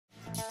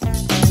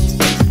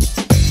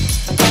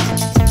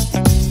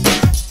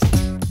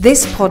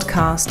This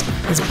podcast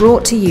is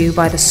brought to you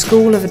by the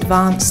School of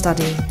Advanced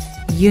Study,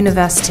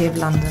 University of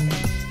London.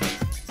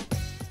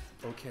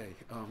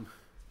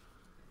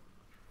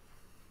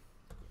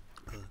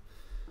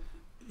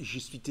 Je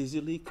suis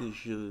désolé que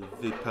je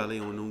vais parler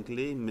en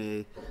anglais,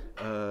 mais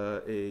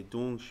et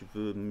donc je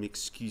veux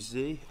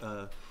m'excuser,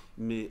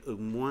 mais au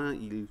moins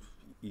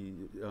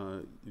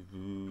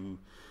vous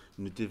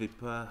ne devez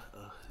pas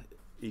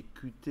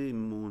écouter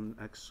mon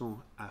accent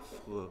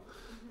affreux.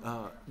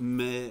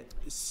 Mais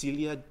s'il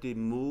y a des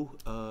mots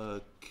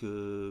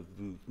que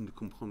vous ne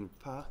comprenez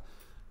pas,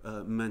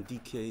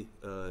 m'indiquez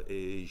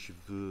et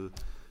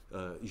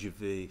je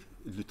vais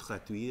le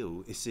traduire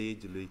ou essayer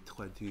de le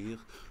traduire.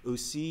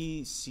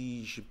 Aussi,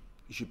 si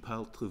je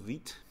parle trop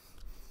vite,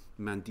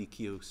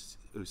 m'indiquez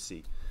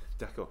aussi.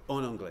 D'accord,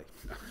 en anglais.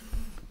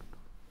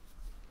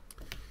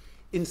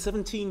 In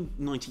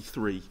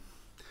 1793,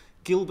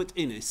 Gilbert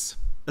Innes,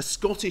 a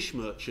Scottish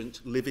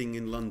merchant living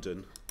in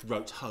London,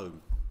 wrote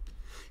home.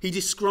 He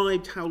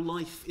described how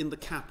life in the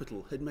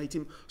capital had made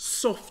him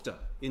softer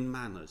in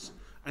manners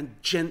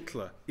and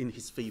gentler in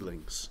his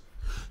feelings.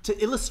 To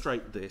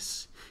illustrate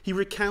this, he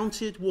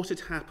recounted what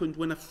had happened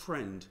when a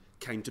friend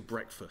came to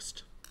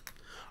breakfast.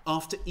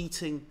 After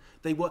eating,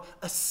 they were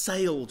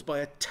assailed by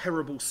a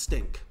terrible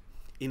stink.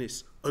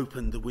 Innes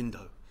opened the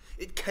window.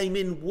 It came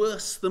in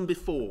worse than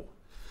before.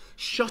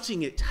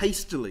 Shutting it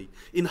hastily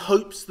in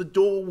hopes the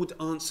door would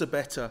answer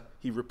better,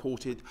 he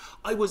reported,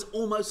 I was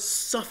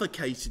almost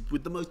suffocated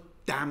with the most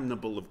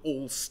damnable of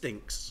all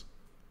stinks.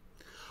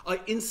 I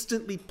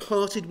instantly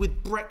parted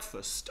with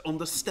breakfast on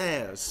the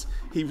stairs,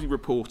 he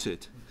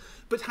reported,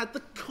 but had the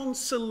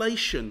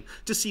consolation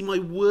to see my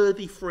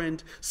worthy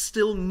friend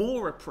still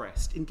more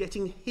oppressed in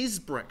getting his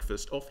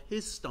breakfast off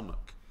his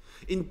stomach.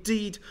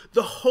 Indeed,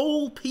 the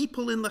whole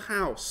people in the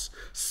house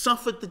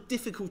suffered the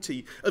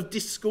difficulty of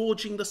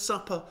disgorging the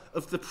supper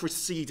of the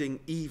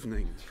preceding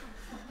evening.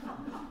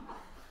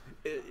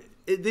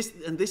 This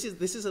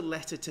is a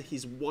letter to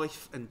his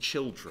wife and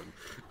children.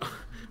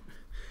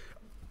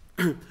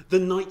 The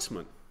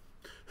Nightmen,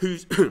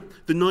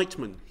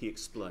 he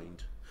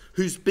explained,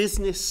 whose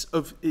business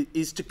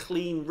is to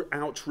clean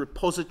out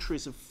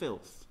repositories of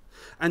filth,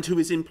 and who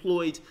is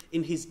employed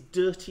in his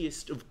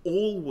dirtiest of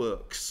all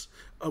works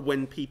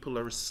when people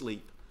are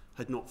asleep,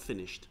 had not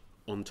finished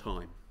on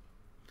time.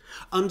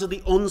 Under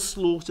the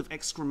onslaught of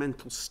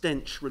excremental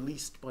stench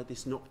released by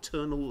this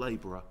nocturnal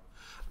labourer,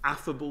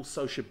 affable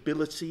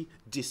sociability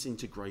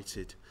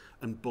disintegrated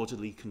and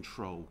bodily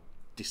control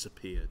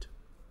disappeared.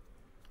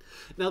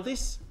 Now,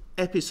 this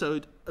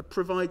episode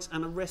provides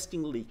an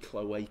arrestingly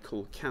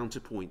cloacal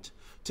counterpoint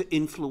to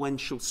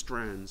influential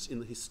strands in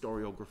the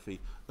historiography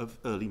of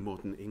early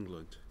modern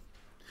England.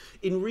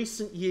 In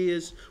recent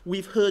years,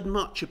 we've heard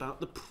much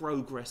about the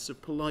progress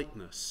of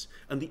politeness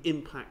and the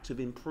impact of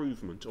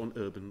improvement on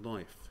urban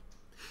life.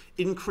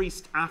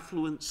 Increased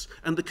affluence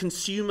and the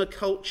consumer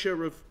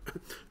culture of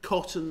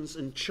cottons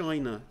and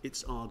china,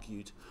 it's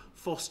argued,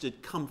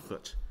 fostered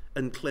comfort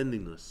and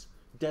cleanliness,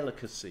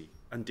 delicacy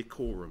and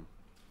decorum.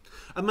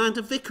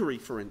 Amanda Vickery,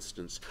 for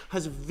instance,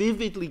 has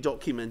vividly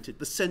documented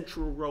the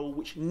central role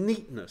which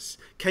neatness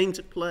came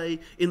to play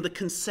in the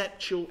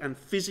conceptual and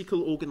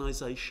physical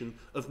organisation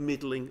of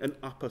middling and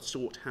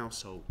upper-sort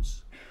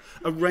households.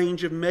 A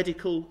range of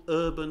medical,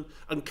 urban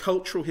and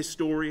cultural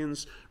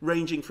historians,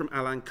 ranging from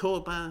Alain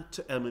Corbin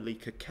to Emily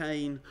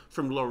Cockayne,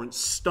 from Lawrence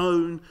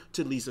Stone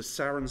to Lisa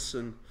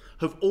Sarenson,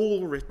 have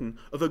all written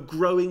of a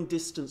growing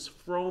distance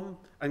from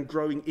and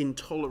growing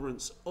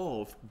intolerance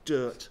of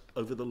dirt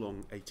over the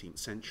long 18th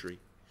century.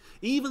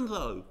 Even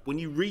though, when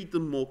you read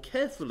them more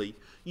carefully,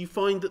 you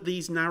find that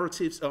these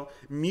narratives are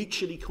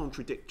mutually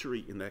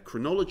contradictory in their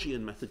chronology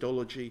and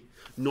methodology,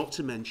 not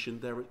to mention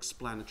their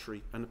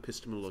explanatory and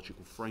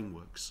epistemological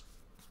frameworks.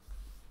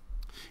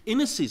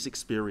 Innes's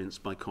experience,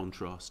 by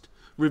contrast,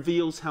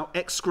 reveals how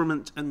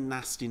excrement and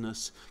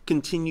nastiness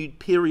continued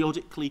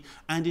periodically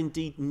and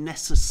indeed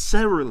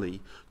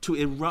necessarily to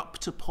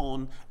erupt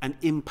upon and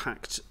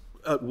interact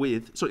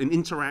with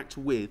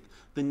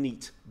the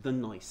neat, the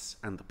nice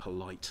and the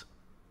polite.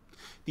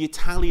 The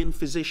Italian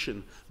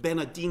physician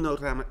Bernardino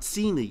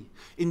Ramazzini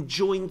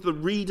enjoined the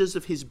readers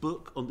of his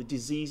book on the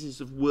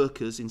diseases of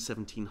workers in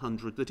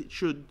 1700 that it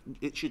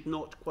should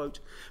not, quote,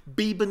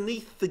 be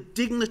beneath the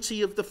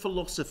dignity of the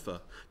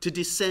philosopher to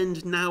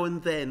descend now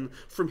and then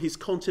from his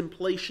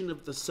contemplation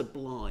of the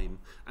sublime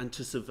and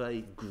to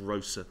survey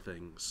grosser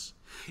things.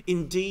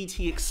 Indeed,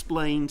 he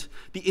explained,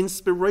 the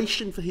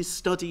inspiration for his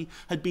study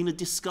had been a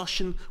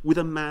discussion with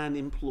a man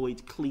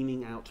employed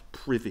cleaning out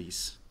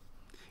privies.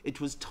 It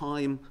was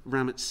time,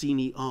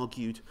 Ramazzini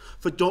argued,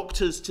 for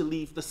doctors to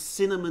leave the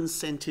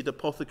cinnamon-scented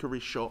apothecary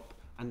shop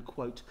and,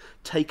 quote,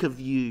 take a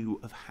view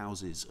of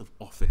houses of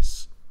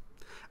office.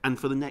 And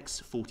for the next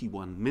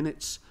 41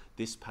 minutes,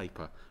 this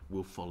paper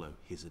will follow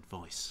his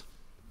advice.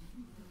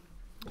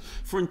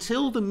 For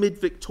until the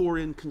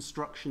mid-Victorian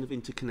construction of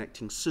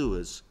interconnecting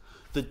sewers,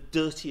 the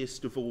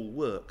dirtiest of all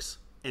works,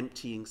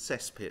 emptying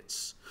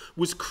cesspits,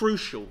 was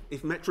crucial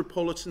if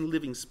metropolitan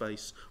living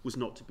space was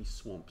not to be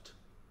swamped.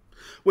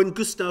 When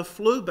Gustave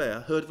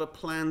Flaubert heard of a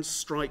planned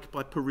strike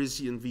by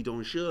Parisian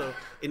vidangeurs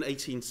in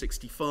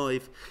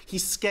 1865, he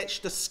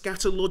sketched a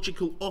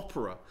scatological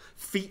opera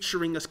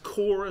featuring a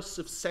chorus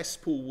of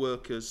cesspool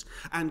workers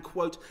and,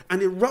 quote,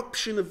 an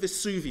eruption of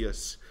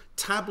Vesuvius,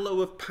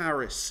 tableau of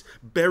Paris,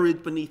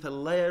 buried beneath a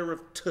layer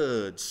of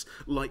turds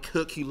like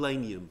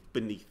Herculaneum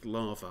beneath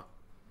lava.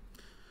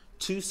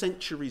 2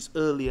 centuries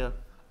earlier,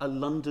 a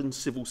London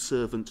civil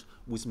servant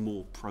was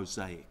more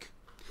prosaic.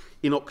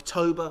 In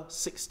October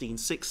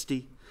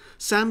 1660,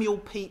 Samuel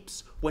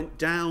Pepys went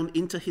down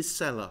into his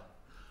cellar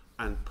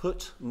and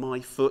put my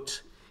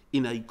foot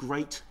in a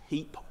great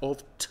heap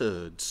of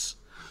turds,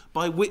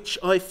 by which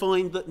I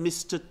find that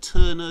Mr.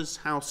 Turner's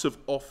house of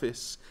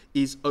office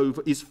is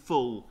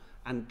full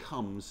and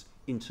comes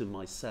into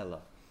my cellar.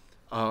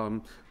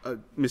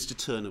 Mr.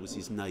 Turner was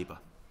his neighbour.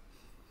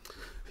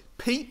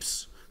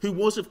 Pepys, who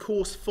was, of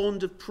course,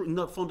 fond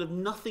of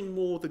nothing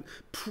more than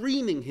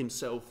preening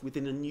himself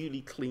within a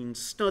newly cleaned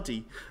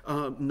study,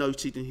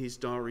 noted in his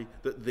diary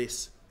that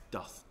this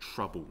doth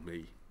trouble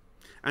me.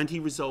 And he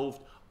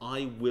resolved,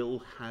 I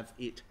will have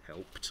it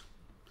helped.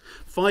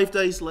 5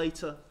 days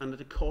later, and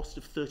at a cost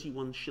of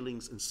 31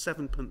 shillings and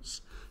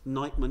 7pence,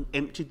 Nightmen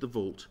emptied the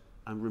vault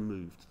and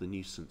removed the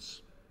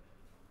nuisance.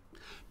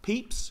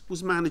 Pepys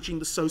was managing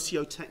the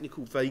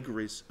socio-technical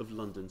vagaries of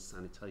London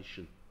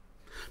sanitation.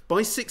 By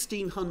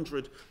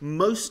 1600,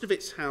 most of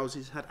its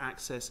houses had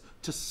access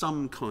to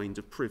some kind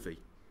of privy.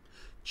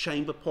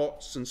 Chamber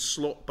pots and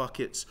slot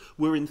buckets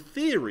were in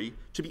theory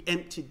to be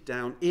emptied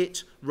down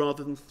it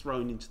rather than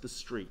thrown into the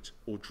street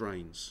or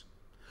drains.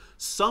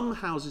 Some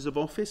houses of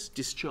office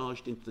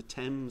discharged into the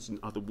Thames and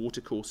other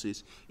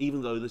watercourses,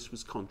 even though this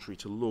was contrary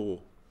to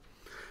law.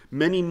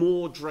 Many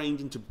more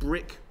drained into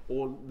brick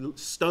or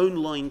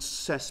stone-lined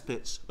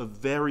cesspits of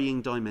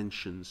varying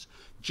dimensions,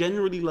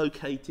 generally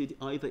located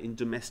either in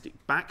domestic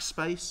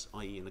backspace,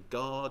 i.e. in a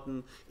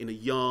garden, in a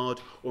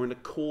yard, or in a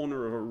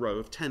corner of a row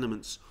of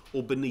tenements,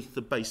 or beneath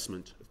the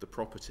basement of the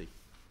property.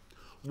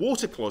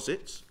 Water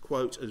closets,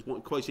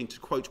 quoting to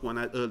quote one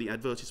early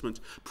advertisement,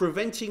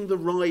 preventing the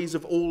rise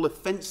of all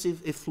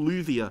offensive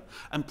effluvia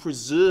and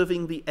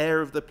preserving the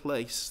air of the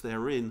place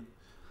therein,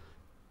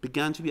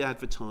 began to be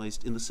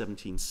advertised in the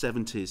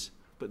 1770s,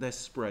 but their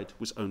spread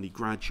was only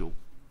gradual.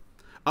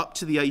 Up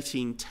to the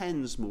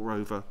 1810s,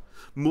 moreover,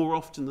 more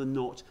often than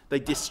not, they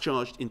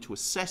discharged into a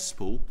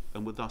cesspool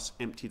and were thus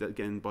emptied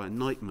again by a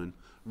nightman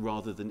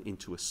rather than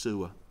into a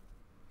sewer.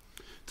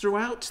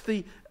 Throughout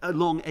the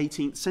long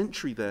 18th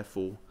century,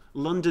 therefore,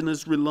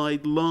 Londoners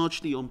relied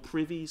largely on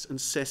privies and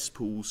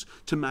cesspools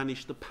to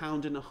manage the 1.5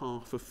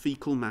 pounds of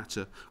faecal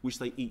matter which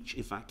they each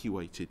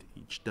evacuated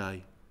each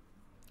day.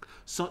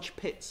 Such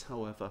pits,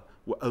 however,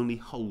 were only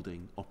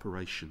holding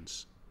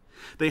operations.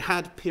 They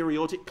had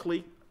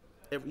periodically,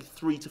 every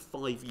 3 to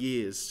 5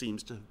 years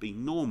seems to have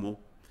been normal,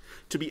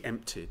 to be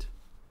emptied.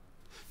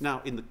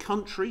 Now, in the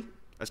country,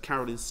 as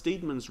Carolyn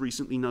Steedman's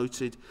recently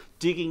noted,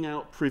 digging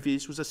out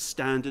privies was a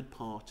standard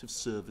part of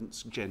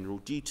servants' general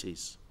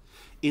duties.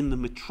 In the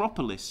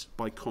metropolis,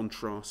 by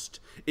contrast,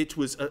 it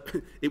was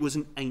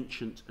an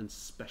ancient and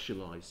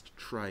specialised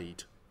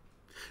trade.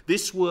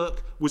 This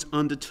work was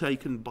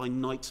undertaken by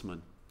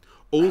nightmen,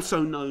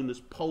 also known as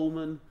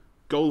polemen,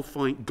 gold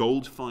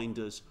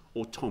finders,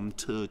 or Tom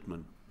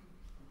Turdman.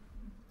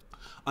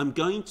 I'm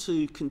going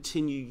to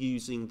continue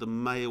using the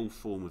male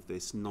form of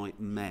this,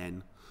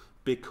 nightmen,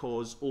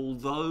 because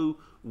although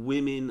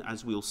women,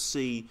 as we'll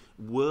see,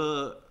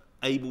 were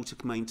able to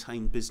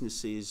maintain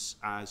businesses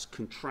as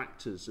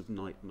contractors of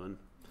nightmen,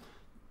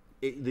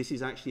 this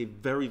is actually a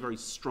very, very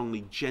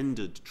strongly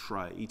gendered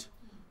trade.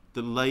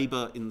 The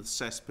labour in the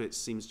cesspits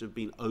seems to have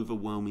been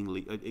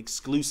overwhelmingly,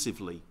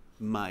 exclusively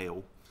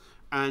male,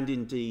 and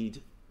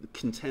indeed the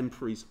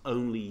contemporaries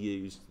only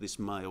used this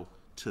male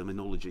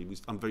terminology.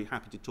 I'm very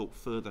happy to talk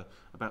further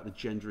about the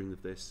gendering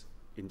of this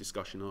in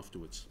discussion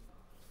afterwards.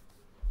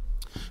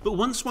 But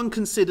once one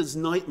considers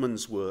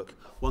Nightman's work,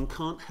 one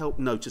can't help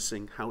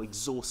noticing how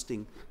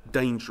exhausting,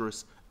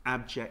 dangerous,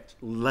 abject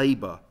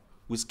labour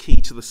was key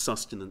to the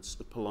sustenance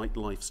of polite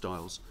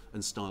lifestyles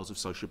and styles of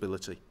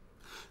sociability.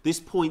 This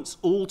point's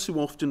all too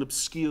often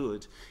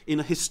obscured in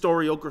a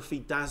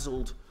historiography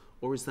dazzled,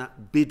 or is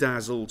that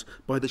bedazzled,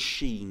 by the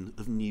sheen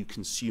of new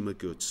consumer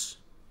goods.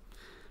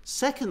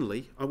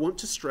 Secondly, I want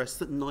to stress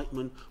that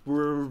nightmen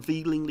were a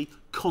revealingly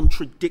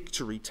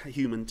contradictory to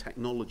human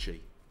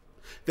technology.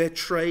 Their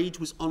trade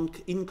was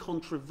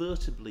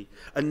incontrovertibly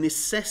a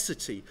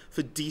necessity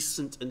for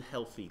decent and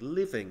healthy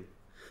living,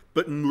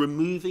 but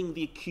removing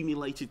the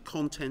accumulated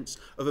contents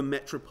of a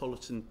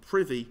metropolitan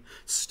privy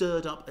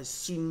stirred up a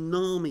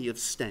tsunami of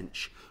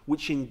stench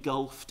which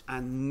engulfed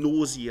and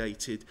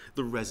nauseated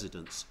the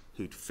residents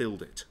who'd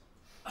filled it.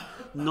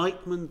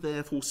 Nightmen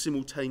therefore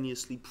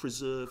simultaneously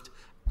preserved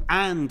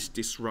and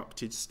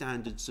disrupted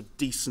standards of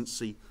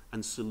decency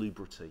and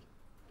salubrity.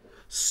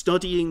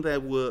 Studying their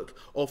work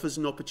offers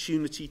an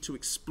opportunity to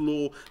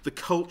explore the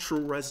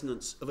cultural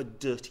resonance of a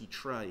dirty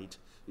trade.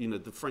 You know,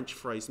 the French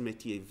phrase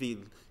métier vil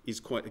is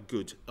quite a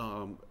good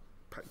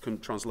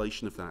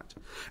translation of that,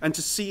 and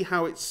to see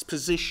how its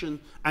position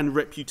and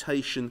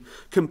reputation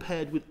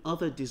compared with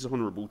other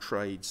dishonourable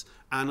trades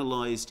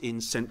analysed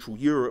in Central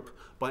Europe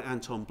by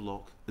Anton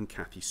Bloch and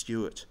Cathy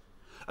Stewart,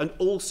 and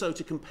also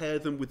to compare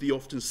them with the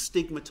often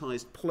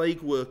stigmatised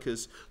plague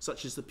workers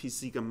such as the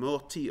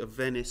Pizzigamoti of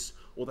Venice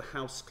or the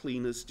house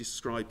cleaners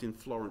described in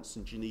Florence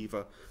and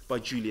Geneva by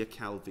Julia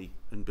Calvi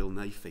and Bill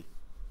Nafy.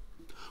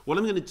 What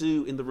I'm going to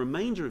do in the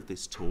remainder of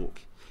this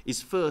talk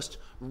is first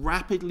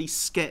rapidly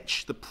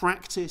sketch the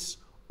practice,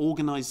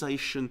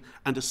 organisation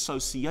and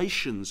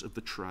associations of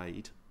the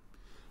trade.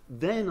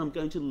 Then I'm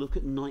going to look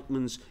at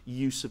Nightmen's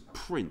use of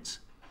print,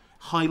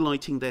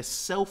 highlighting their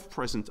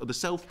the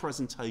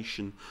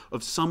self-presentation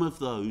of some of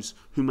those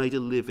who made a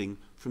living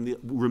from the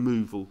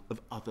removal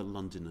of other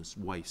Londoners'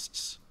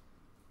 wastes.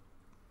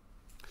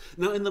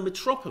 Now, in the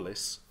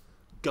metropolis,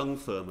 gung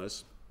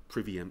firmers,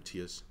 privy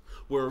emptiers,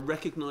 were a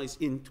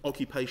recognised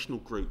occupational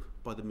group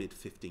by the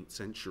mid-15th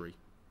century.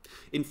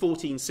 In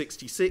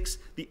 1466,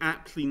 the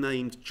aptly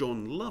named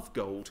John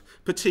Lovegold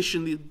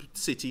petitioned the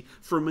city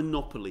for a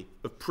monopoly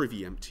of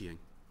privy emptying.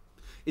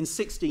 In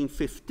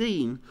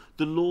 1615,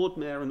 the Lord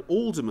Mayor and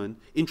Aldermen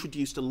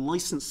introduced a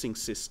licensing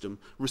system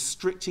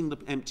restricting the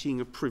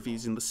emptying of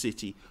privies in the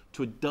city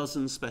to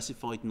 12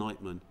 specified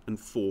nightmen and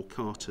 4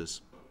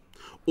 carters.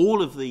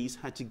 All of these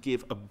had to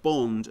give a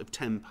bond of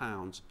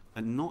 £10,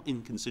 a not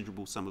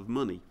inconsiderable sum of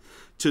money,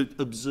 to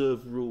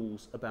observe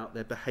rules about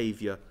their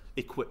behaviour,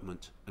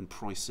 equipment and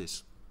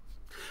prices.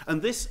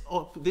 And this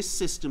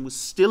system was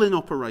still in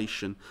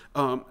operation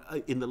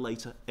in the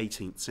later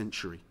 18th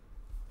century.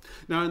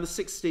 Now, in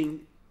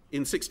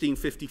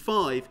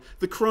 1655,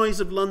 the Cries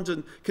of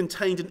London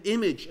contained an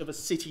image of a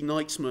city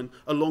knightsman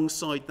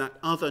alongside that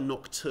other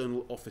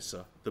nocturnal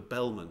officer, the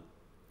bellman.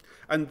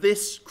 And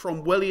this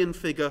Cromwellian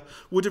figure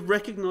would have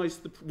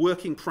recognised the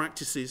working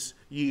practices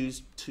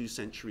used 2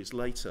 centuries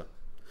later.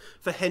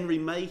 For Henry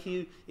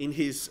Mayhew, in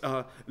his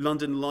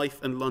London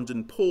Life and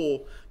London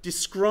Poor,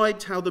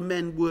 described how the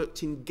men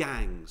worked in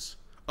gangs.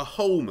 A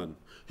holeman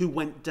who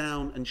went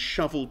down and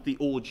shovelled the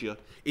ordure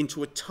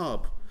into a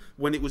tub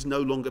when it was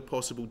no longer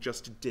possible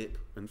just to dip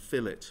and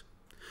fill it.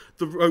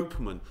 The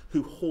ropeman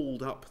who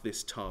hauled up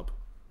this tub.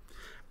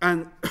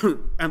 And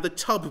the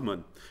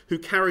tubman who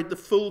carried the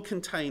full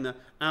container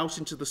out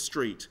into the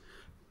street,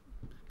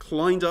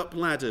 climbed up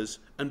ladders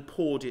and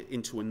poured it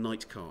into a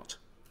night cart.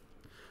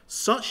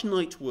 Such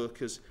night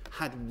workers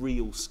had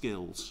real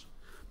skills.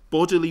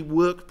 Bodily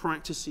work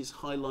practices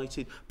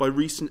highlighted by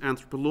recent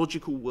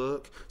anthropological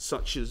work,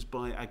 such as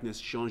by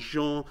Agnes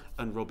Jean-Jean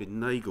and Robin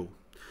Nagel.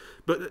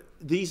 But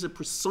these are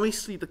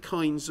precisely the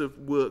kinds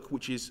of work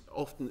which is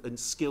often, and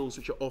skills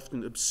which are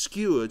often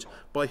obscured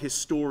by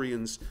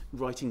historians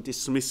writing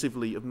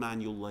dismissively of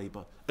manual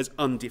labour as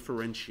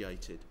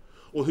undifferentiated,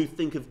 or who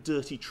think of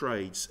dirty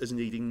trades as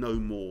needing no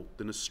more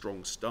than a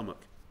strong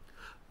stomach.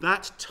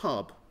 That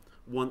tub,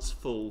 once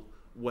full,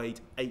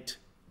 weighed 8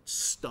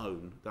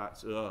 stone,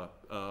 that's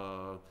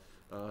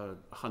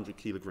 100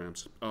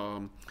 kilograms,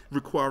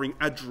 requiring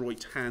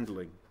adroit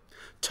handling.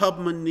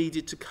 Tubmen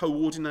needed to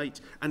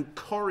coordinate and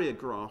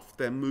choreograph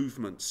their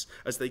movements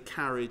as they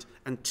carried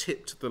and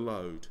tipped the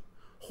load.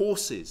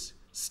 Horses,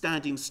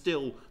 standing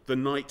still the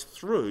night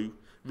through,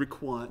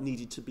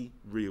 needed to be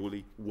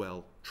really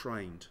well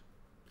trained.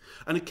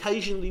 And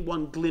occasionally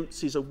one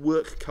glimpses a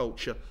work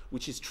culture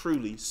which is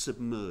truly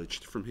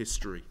submerged from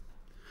history.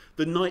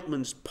 The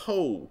nightman's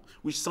pole,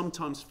 which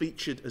sometimes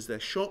featured as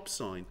their shop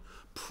sign,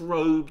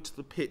 probed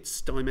the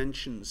pit's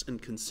dimensions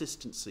and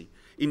consistency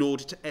in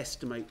order to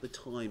estimate the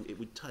time it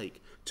would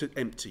take to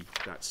empty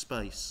that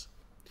space.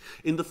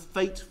 In the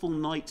fateful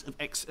night of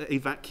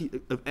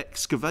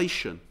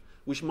excavation,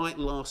 which might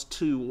last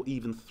 2 or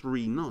even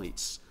 3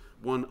 nights,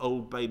 one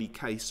Old Bailey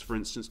case, for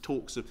instance,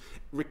 talks of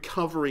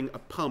recovering a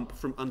pump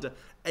from under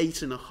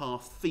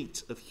 8.5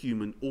 feet of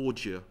human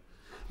ordure,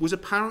 was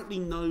apparently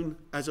known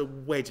as a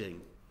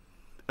wedding,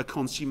 a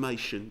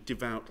consummation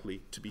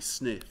devoutly to be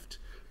sniffed.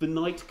 The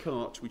night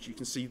cart, which you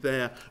can see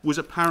there, was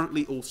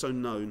apparently also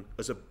known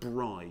as a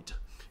bride.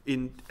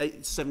 In a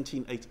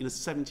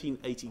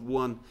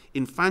 1781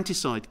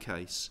 infanticide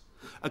case,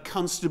 a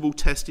constable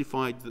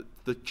testified that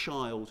the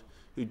child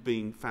who'd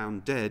been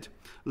found dead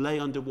lay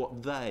under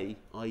what they,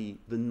 i.e.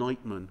 the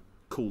nightmen,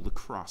 call the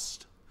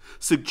crust,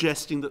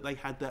 suggesting that they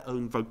had their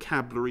own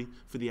vocabulary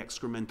for the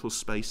excremental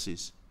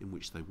spaces in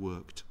which they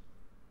worked.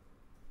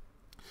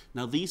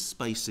 Now, these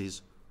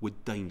spaces were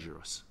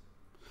dangerous.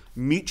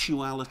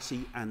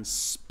 Mutuality and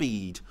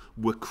speed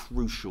were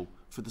crucial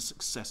for the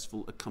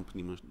successful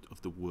accompaniment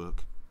of the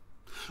work.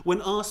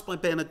 When asked by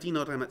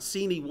Bernardino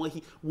Ramazzini why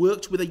he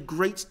worked with a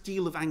great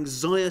deal of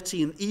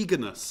anxiety and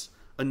eagerness,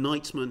 a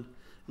nightman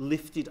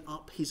lifted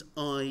up his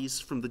eyes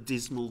from the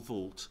dismal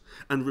vault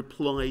and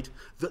replied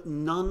that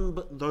none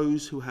but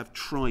those who have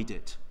tried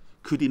it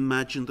could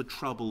imagine the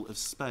trouble of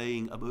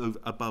staying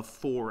above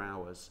 4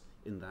 hours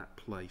in that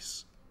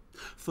place.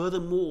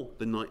 Furthermore,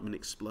 the nightman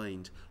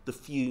explained, the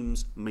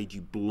fumes made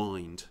you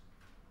blind.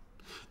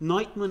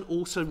 Nightmen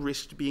also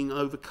risked being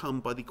overcome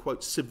by the,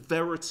 quote,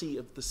 severity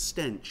of the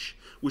stench,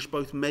 which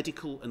both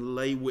medical and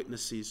lay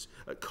witnesses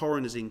at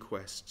coroner's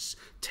inquests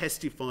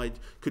testified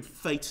could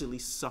fatally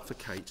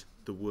suffocate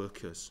the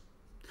workers.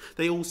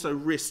 They also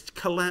risked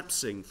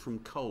collapsing from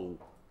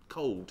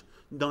cold.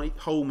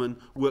 Holman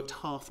worked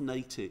half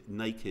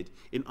naked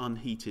in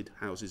unheated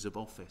houses of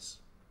office.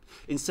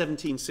 In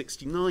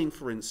 1769,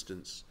 for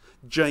instance,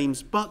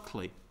 James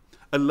Buckley,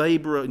 a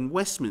labourer in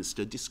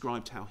Westminster,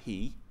 described how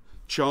he,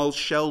 Charles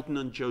Sheldon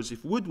and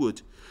Joseph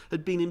Woodward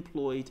had been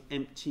employed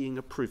emptying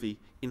a privy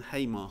in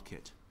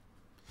Haymarket.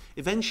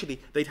 Eventually,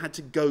 they'd had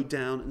to go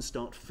down and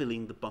start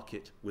filling the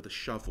bucket with a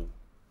shovel.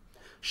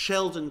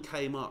 Sheldon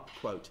came up,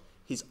 quote,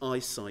 his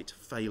eyesight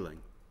failing.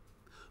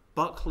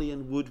 Buckley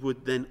and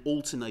Woodward then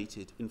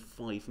alternated in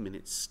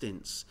 5-minute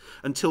stints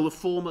until the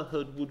former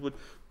heard Woodward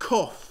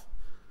cough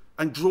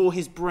and draw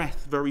his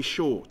breath very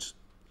short.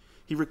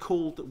 He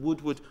recalled that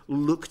Woodward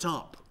looked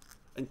up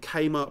and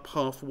came up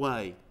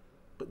halfway,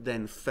 but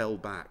then fell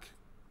back.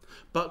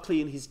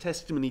 Buckley in his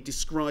testimony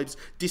describes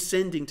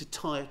descending to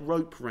tie a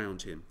rope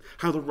round him,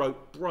 how the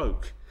rope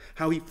broke,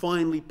 how he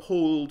finally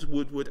pulled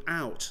Woodward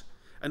out,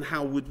 and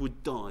how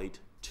Woodward died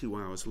 2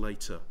 hours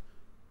later.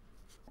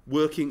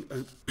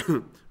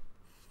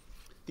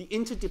 The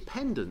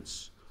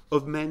interdependence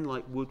of men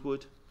like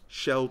Woodward,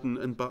 Sheldon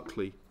and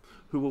Buckley,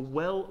 who were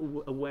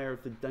well aware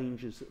of the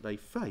dangers that they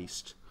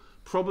faced,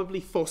 probably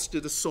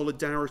fostered a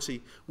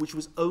solidarity which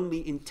was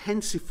only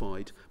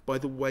intensified by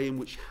the way in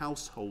which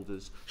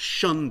householders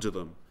shunned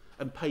them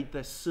and paid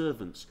their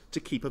servants to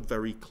keep a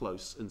very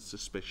close and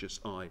suspicious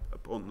eye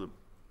upon them.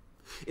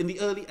 In the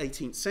early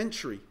 18th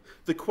century,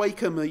 the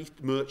Quaker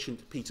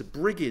merchant Peter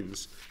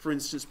Briggins, for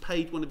instance,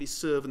 paid one of his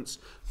servants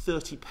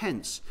 30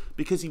 pence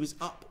because he was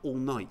up all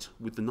night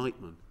with the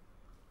nightmen.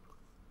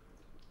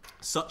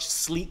 Such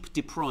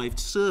sleep-deprived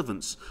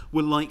servants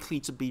were likely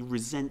to be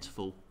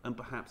resentful and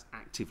perhaps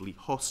actively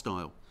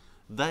hostile.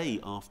 They,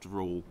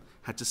 after all,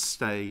 had to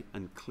stay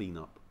and clean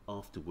up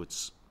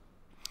afterwards.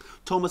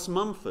 Thomas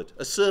Mumford,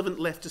 a servant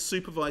left to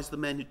supervise the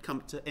men who'd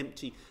come to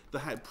empty the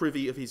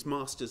privy of his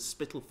master's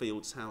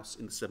Spitalfields house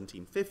in the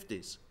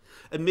 1750s,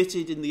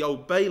 admitted in the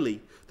Old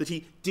Bailey that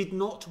he did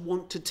not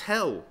want to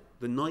tell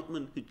the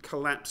nightman who'd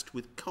collapsed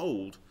with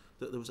cold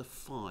that there was a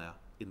fire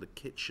in the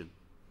kitchen.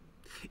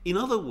 In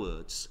other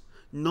words,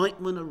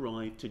 nightmen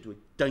arrived to do a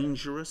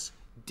dangerous,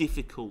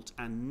 difficult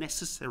and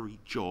necessary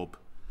job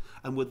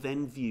and were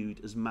then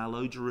viewed as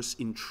malodorous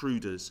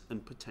intruders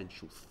and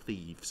potential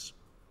thieves.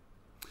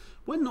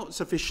 When not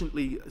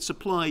sufficiently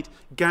supplied,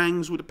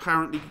 gangs would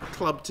apparently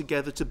club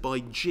together to buy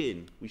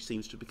gin, which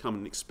seems to have become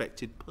an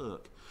expected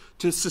perk,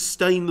 to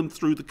sustain them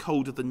through the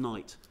cold of the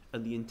night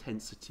and the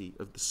intensity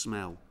of the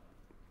smell.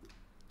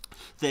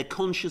 Their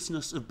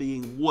consciousness of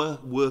being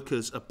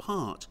workers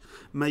apart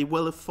may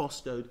well have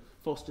fostered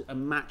a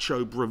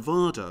macho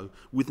bravado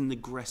with an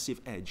aggressive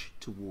edge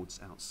towards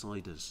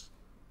outsiders.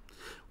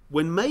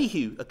 When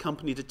Mayhew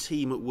accompanied a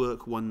team at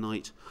work one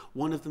night,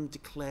 one of them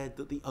declared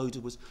that the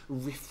odour was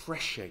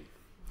refreshing.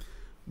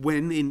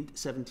 When in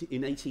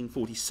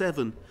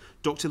 1847,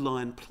 Dr.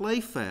 Lyon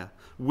Playfair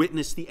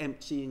witnessed the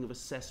emptying of a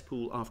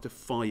cesspool after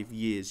 5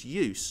 years'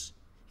 use,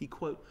 he,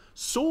 quote,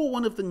 saw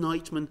one of the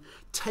nightmen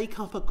take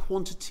up a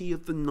quantity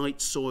of the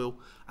night soil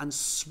and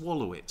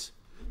swallow it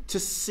to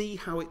see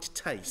how it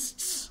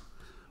tastes,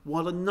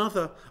 while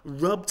another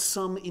rubbed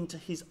some into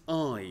his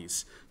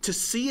eyes to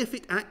see if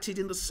it acted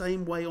in the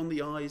same way on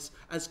the eyes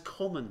as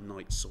common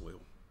night soil.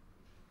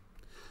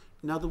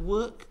 Now, the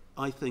work,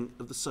 I think,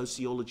 of the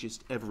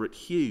sociologist Everett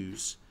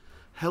Hughes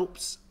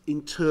helps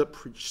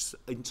interpret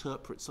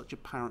such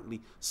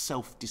apparently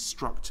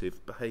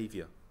self-destructive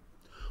behaviour.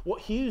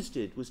 What Hughes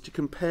did was to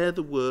compare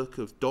the work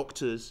of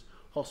doctors,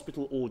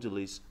 hospital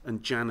orderlies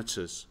and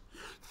janitors,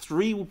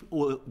 3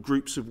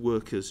 groups of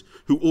workers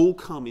who all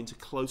come into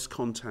close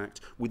contact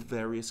with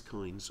various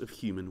kinds of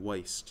human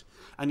waste.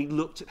 And he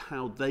looked at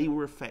how they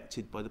were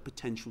affected by the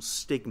potential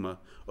stigma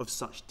of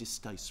such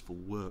distasteful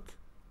work.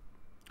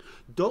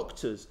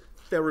 Doctors'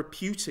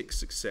 therapeutic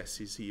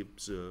successes, he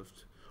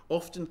observed,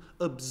 often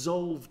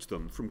absolved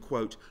them from,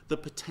 quote, the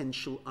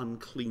potential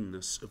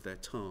uncleanness of their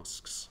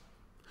tasks.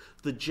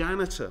 The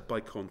janitor, by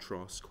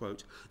contrast,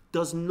 quote,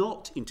 does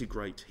not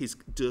integrate his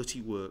dirty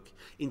work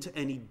into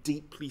any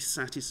deeply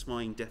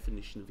satisfying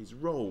definition of his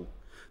role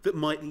that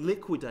might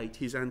liquidate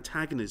his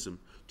antagonism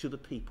to the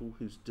people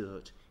whose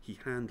dirt he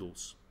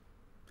handles.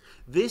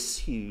 This,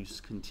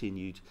 Hughes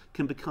continued,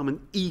 can become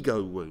an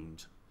ego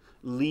wound,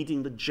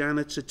 leading the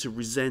janitor to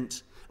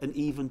resent and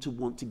even to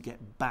want to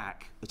get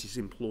back at his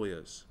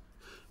employers.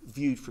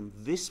 Viewed from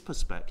this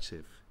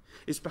perspective,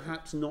 it's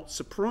perhaps not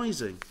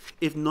surprising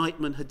if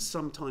nightmen had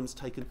sometimes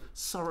taken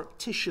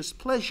surreptitious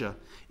pleasure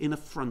in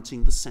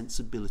affronting the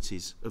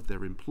sensibilities of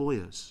their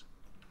employers.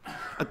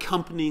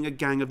 Accompanying a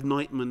gang of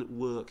nightmen at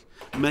work,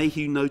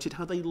 Mayhew noted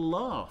how they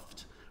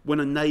laughed when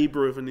a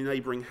neighbour of a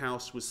neighbouring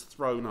house was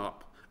thrown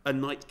up, a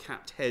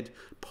night-capped head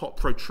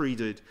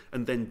protruded,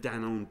 and then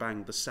down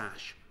banged the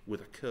sash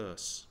with a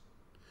curse.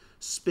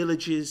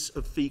 Spillages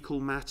of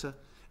faecal matter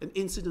and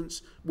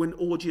incidents when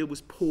ordure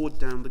was poured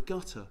down the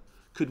gutter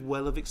could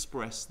well have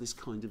expressed this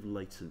kind of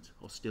latent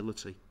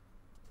hostility.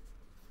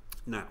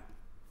 Now,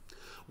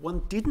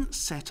 one didn't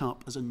set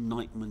up as a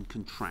Nightman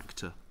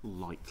contractor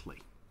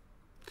lightly.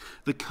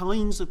 The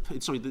kinds of,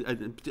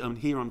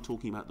 here I'm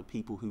talking about the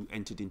people who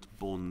entered into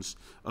bonds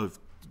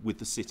with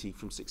the city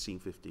from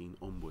 1615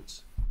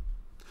 onwards.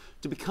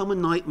 To become a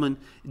Nightman,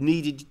 you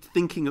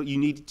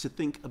needed to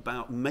think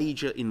about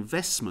major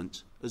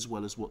investment as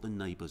well as what the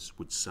neighbours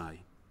would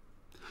say.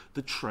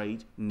 The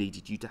trade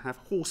needed you to have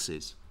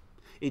horses.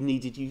 It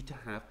needed you to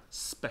have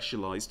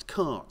specialised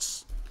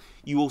carts.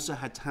 You also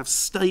had to have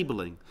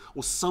stabling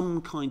or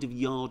some kind of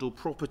yard or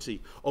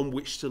property on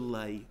which to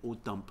lay or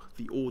dump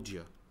the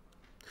ordure.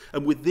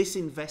 And with this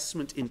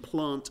investment in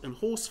plant and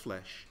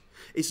horseflesh,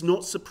 it's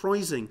not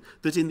surprising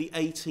that in the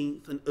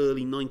 18th and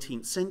early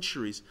 19th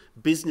centuries,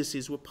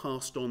 businesses were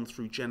passed on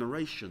through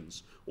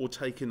generations or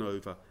taken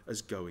over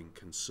as going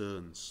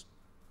concerns.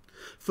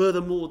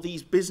 Furthermore,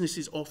 these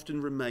businesses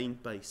often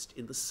remained based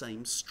in the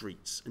same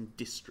streets and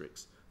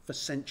districts for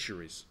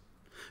centuries.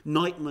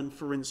 Nightmen,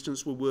 for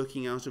instance, were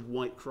working out of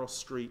Whitecross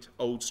Street,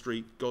 Old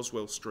Street,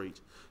 Goswell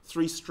Street,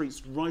 3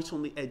 streets right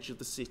on the edge of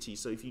the city.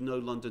 So if you know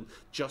London,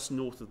 just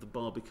north of the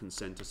Barbican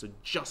Centre, so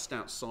just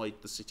outside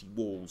the city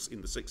walls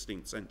in the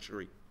 16th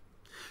century.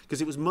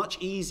 Because it was much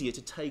easier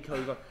to take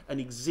over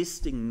an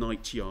existing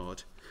night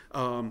yard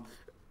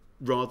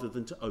rather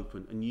than to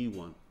open a new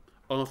one.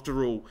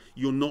 After all,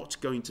 you're not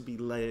going to be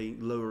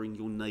lowering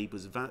your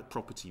neighbours'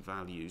 property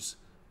values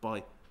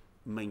by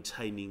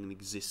maintaining an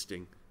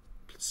existing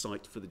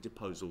site for the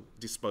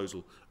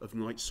disposal of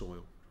night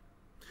soil.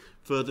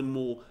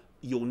 Furthermore,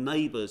 your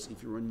neighbours,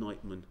 if you're a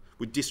Nightman,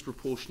 were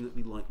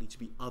disproportionately likely to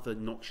be other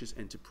noxious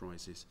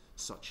enterprises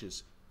such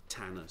as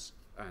tanners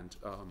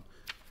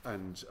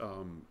and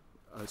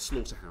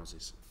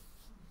slaughterhouses.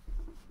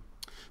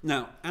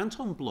 Now,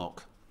 Anton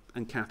Bloch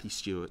and Cathy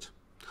Stewart,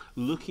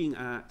 looking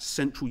at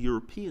Central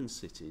European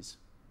cities,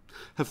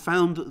 have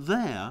found that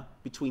there,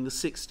 between the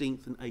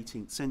 16th and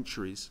 18th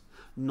centuries,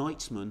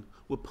 Nightmen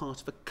were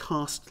part of a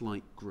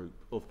caste-like group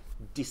of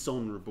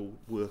dishonourable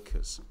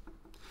workers.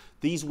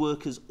 These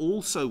workers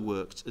also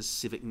worked as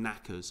civic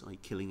knackers, i.e.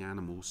 killing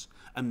animals,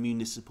 and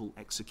municipal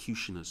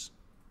executioners.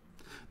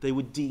 They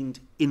were deemed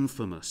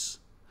infamous.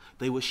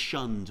 They were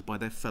shunned by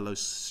their fellow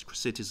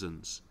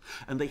citizens,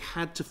 and they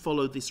had to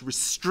follow this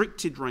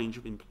restricted range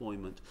of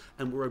employment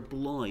and were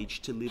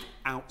obliged to live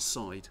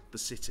outside the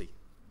city.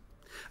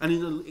 And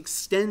in an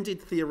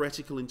extended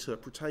theoretical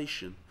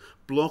interpretation,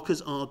 Bloch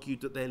has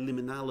argued that their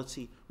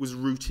liminality was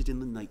rooted in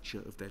the nature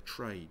of their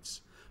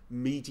trades,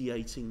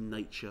 mediating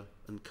nature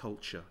and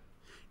culture,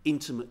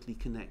 intimately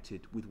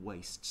connected with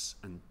wastes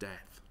and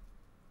death.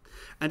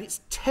 And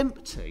it's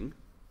tempting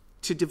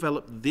to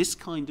develop this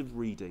kind of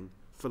reading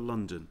for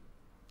London,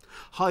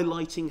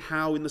 highlighting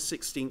how in the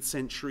 16th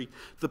century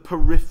the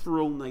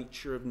peripheral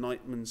nature of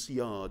Nightmen's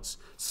yards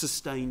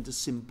sustained a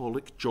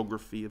symbolic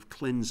geography of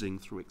cleansing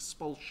through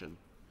expulsion,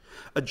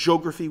 a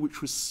geography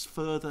which was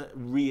further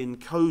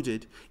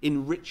re-encoded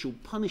in ritual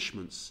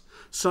punishments,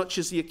 such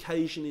as the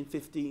occasion in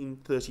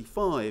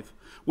 1535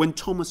 when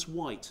Thomas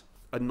White,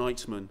 a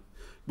Nightman,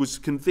 was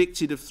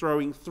convicted of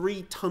throwing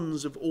 3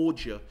 tons of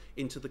ordure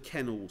into the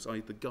kennels,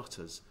 i.e. the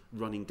gutters,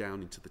 running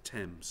down into the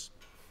Thames.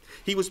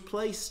 He was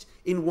placed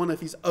in one of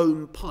his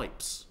own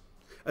pipes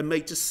and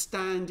made to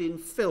stand in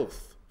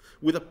filth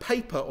with a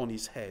paper on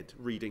his head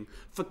reading,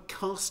 "For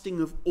casting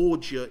of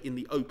ordure in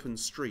the open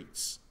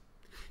streets."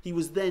 He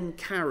was then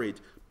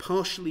carried,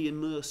 partially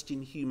immersed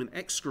in human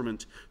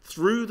excrement,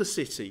 through the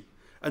city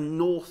and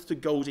north to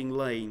Golding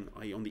Lane,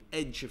 i.e. on the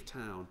edge of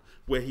town,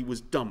 where he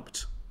was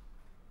dumped.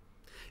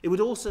 It would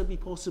also be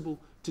possible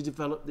to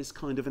develop this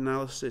kind of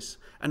analysis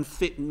and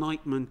fit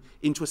Nightmen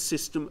into a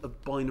system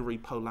of binary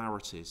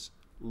polarities,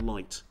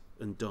 light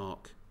and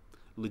dark,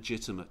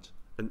 legitimate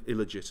and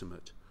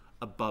illegitimate,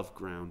 above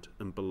ground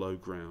and below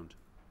ground,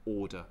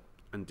 order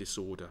and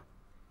disorder.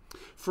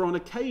 For on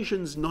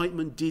occasions,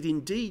 Nightmen did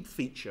indeed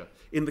feature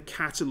in the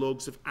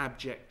catalogues of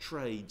abject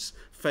trades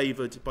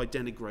favoured by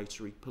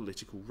denigratory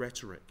political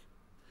rhetoric.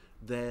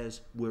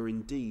 Theirs were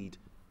indeed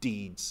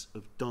deeds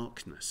of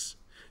darkness,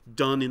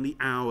 done in the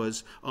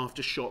hours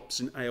after shops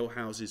and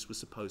alehouses were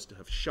supposed to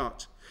have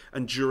shut,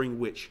 and during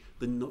which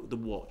the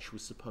watch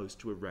was supposed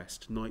to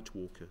arrest night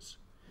walkers.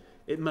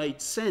 It made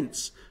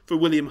sense for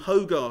William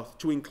Hogarth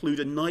to include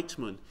a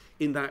Nightman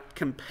in that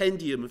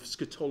compendium of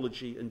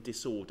scatology and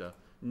disorder,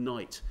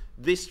 Night.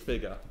 This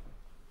figure.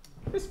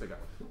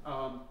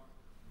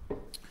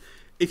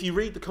 If you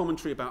read the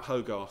commentary about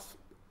Hogarth,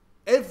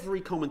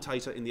 every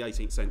commentator in the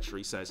 18th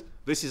century says,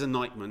 this is a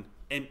Nightman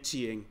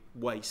emptying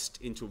waste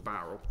into a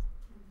barrel.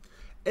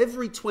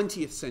 Every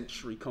 20th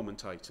century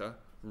commentator,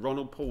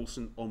 Ronald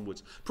Paulson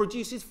onwards,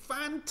 produces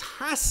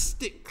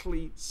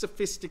fantastically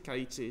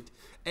sophisticated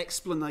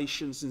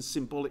explanations and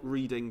symbolic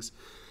readings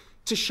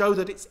to show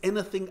that it's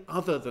anything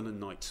other than a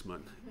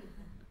Nightman.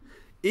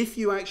 If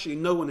you actually,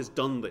 no one has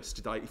done this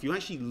today, if you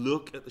actually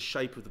look at the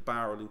shape of the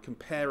barrel and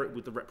compare it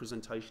with the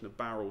representation of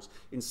barrels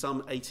in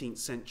some 18th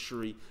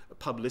century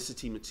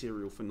publicity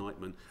material for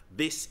nightmen,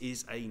 this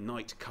is a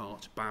night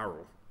cart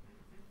barrel.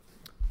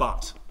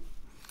 But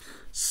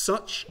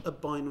such a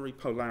binary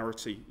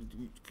polarity,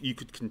 you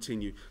could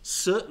continue,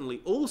 certainly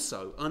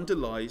also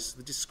underlies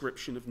the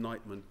description of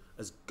nightmen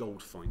as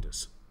gold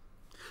finders.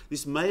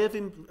 This may have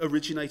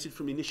originated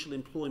from initial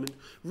employment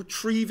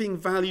retrieving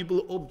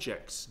valuable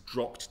objects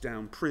dropped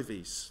down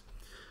privies.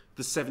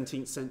 The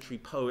 17th century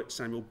poet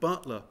Samuel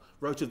Butler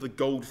wrote of the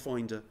gold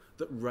finder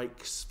that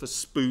rakes for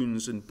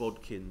spoons and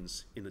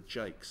bodkins in a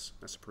jakes.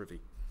 That's a privy.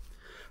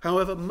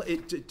 However,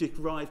 it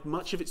derived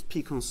much of its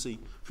piquancy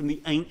from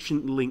the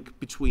ancient link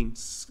between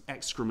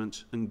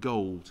excrement and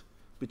gold,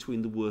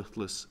 between the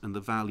worthless and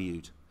the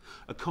valued.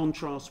 A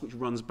contrast which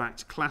runs back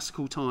to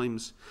classical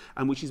times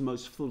and which is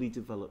most fully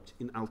developed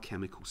in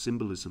alchemical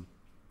symbolism.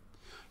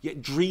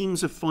 Yet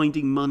dreams of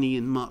finding money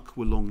in muck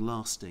were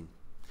long-lasting.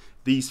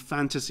 These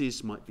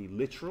fantasies might be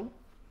literal,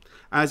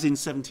 as in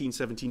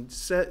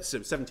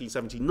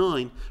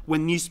 1779,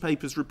 when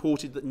newspapers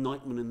reported that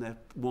nightmen and their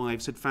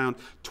wives had found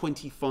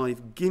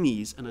 25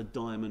 guineas and a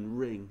diamond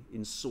ring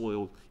in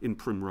soil in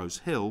Primrose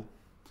Hill,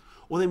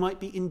 or they might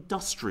be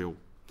industrial,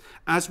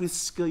 as with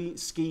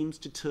schemes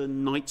to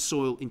turn night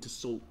soil into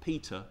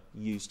saltpetre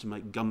used to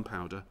make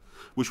gunpowder,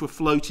 which were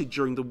floated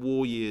during the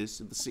war years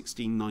of the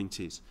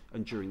 1690s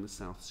and during the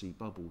South Sea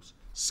bubbles,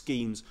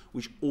 schemes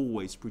which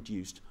always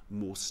produced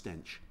more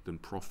stench than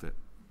profit.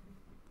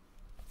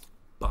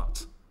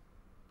 But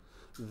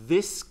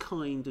this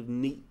kind of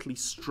neatly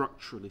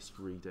structuralist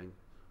reading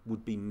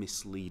would be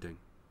misleading.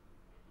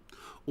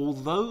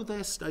 Although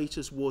their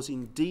status was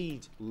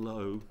indeed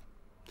low,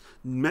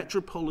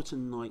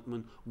 metropolitan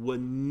nightmen were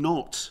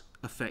not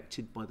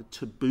affected by the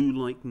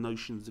taboo-like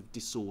notions of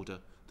disorder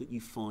that you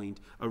find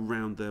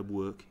around their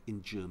work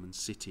in German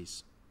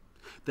cities.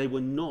 They were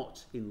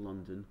not, in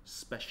London,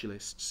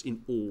 specialists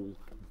in all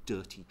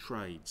dirty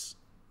trades.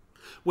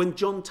 When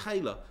John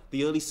Taylor,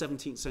 the early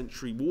 17th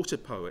century water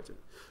poet,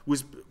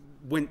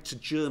 went to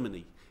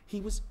Germany,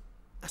 he was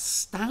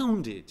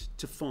astounded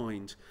to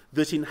find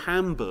that in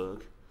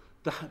Hamburg,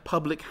 the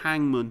public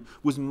hangman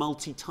was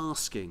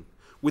multitasking,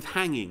 with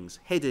hangings,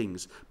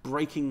 headings,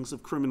 breakings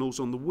of criminals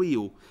on the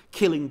wheel,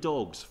 killing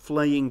dogs,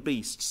 flaying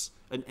beasts,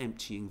 and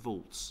emptying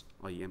vaults,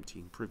 i.e.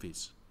 emptying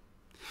privies.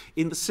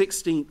 In the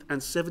 16th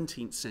and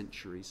 17th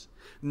centuries,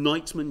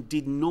 nightmen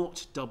did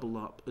not double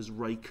up as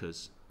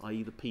rakers,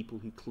 i.e. the people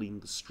who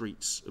cleaned the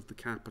streets of the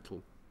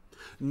capital.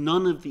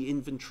 None of the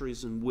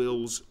inventories and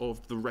wills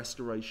of the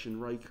Restoration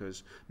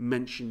rakers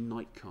mention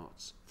night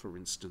carts, for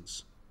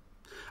instance.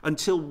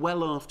 Until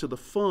well after the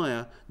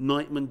fire,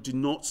 nightmen do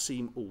not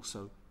seem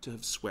also to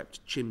have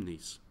swept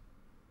chimneys.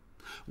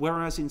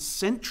 Whereas in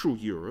Central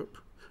Europe,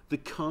 the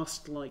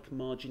caste-like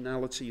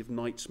marginality of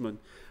nightmen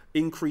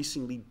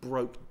increasingly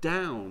broke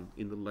down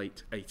in the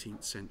late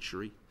 18th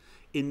century.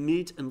 In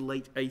mid and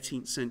late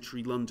 18th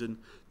century London,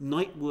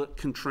 night work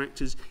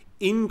contractors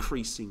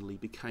increasingly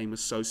became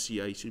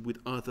associated with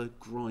other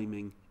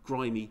grimy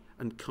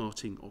and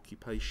carting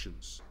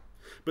occupations.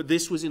 But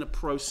this was in a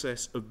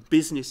process of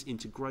business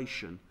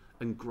integration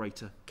and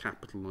greater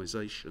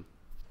capitalisation.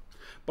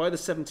 By the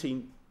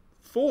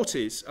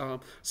 1740s,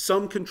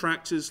 some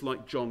contractors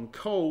like John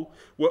Cole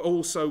were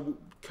also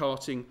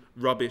carting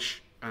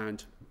rubbish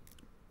and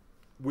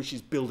which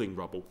is building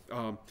rubble,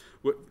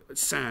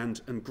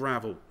 sand and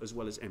gravel, as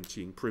well as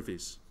emptying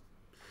privies.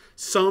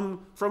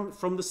 Some, from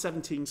the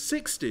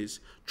 1760s,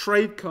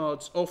 trade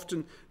cards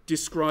often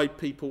describe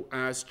people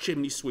as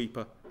chimney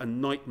sweeper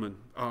and nightman.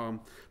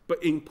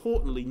 But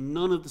importantly,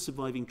 none of the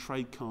surviving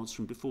trade cards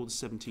from before the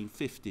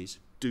 1750s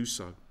do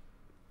so.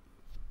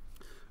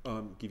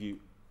 Give you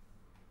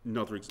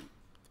another example.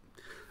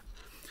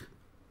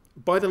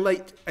 By the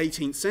late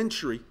 18th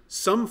century,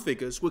 some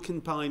figures were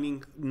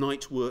combining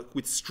night work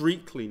with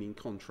street cleaning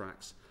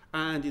contracts,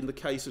 and in the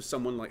case of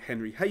someone like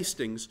Henry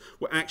Hastings,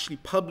 were actually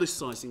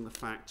publicising the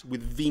fact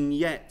with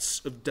vignettes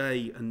of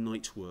day and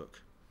night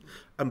work.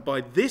 And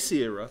by this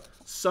era,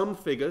 some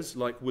figures,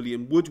 like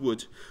William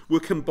Woodward, were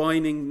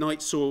combining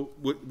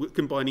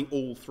combining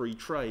all three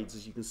trades.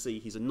 As you can see,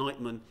 he's a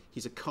nightman,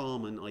 he's a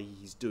carman, i.e.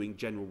 he's doing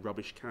general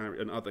rubbish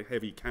carry and other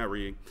heavy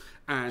carrying,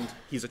 and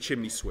he's a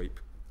chimney sweep.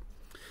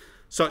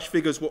 Such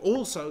figures were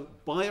also,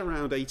 by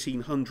around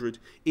 1800,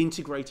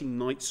 integrating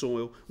night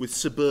soil with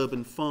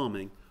suburban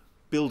farming,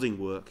 building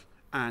work,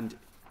 and,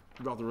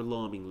 rather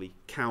alarmingly,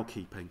 cow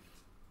keeping.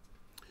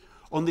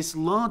 On this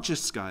larger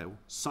scale,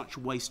 such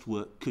waste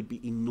work could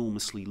be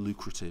enormously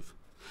lucrative,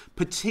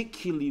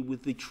 particularly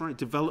with the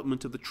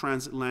development of the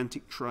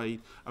transatlantic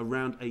trade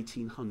around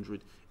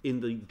 1800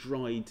 in the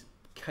dried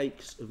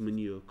cakes of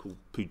manure called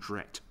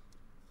poudrette.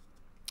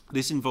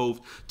 This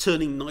involved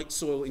turning night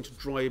soil into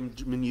dry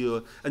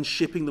manure and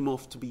shipping them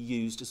off to be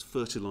used as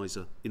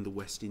fertiliser in the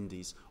West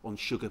Indies on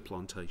sugar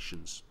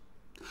plantations.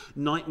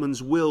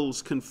 Nightman's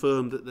wills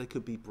confirmed that there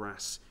could be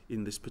brass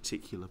in this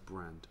particular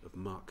brand of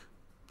muck.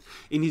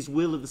 In his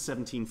will of the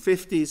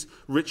 1750s,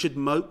 Richard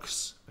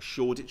Mokes, a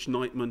Shoreditch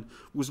nightman,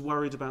 was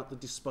worried about the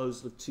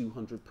disposal of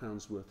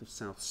 £200 worth of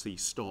South Sea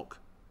stock.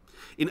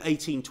 In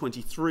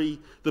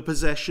 1823, the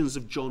possessions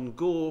of John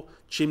Gore,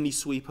 chimney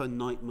sweeper,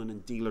 nightman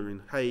and dealer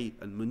in hay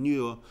and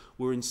manure,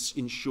 were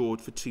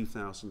insured for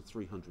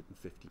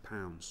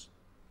 £2,350.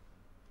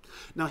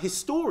 Now,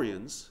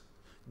 historians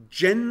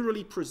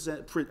generally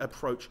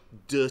approach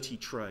dirty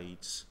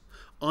trades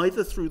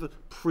either through the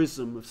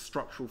prism of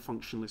structural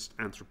functionalist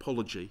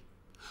anthropology,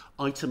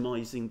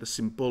 itemising the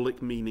symbolic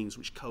meanings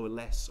which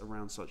coalesce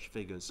around such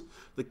figures,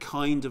 the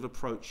kind of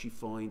approach you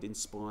find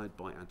inspired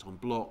by Anton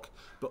Bloch,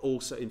 but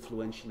also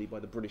influentially by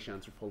the British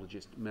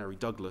anthropologist Mary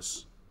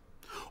Douglas.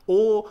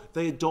 Or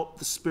they adopt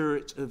the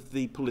spirit of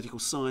the political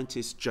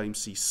scientist James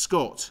C.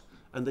 Scott,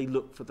 and they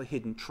look for the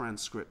hidden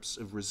transcripts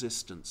of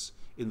resistance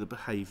in the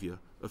behaviour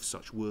of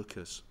such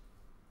workers.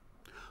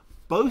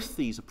 Both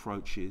these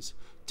approaches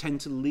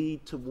tend to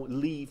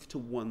leave to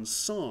one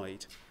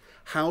side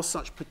how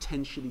such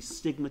potentially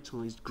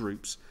stigmatised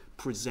groups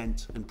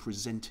present and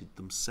presented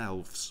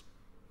themselves.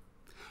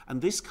 And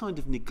this kind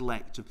of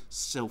neglect of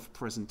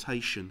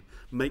self-presentation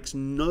makes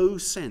no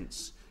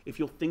sense if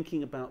you're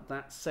thinking about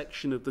that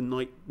section of the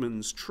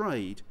nightman's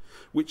trade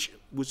which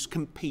was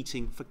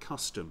competing for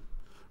custom,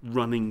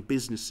 running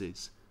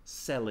businesses,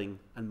 selling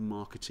and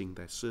marketing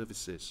their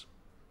services.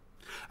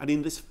 And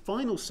in this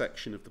final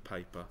section of the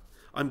paper,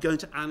 I'm going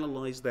to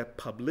analyse their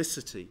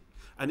publicity,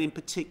 and in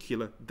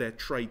particular their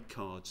trade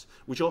cards,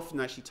 which often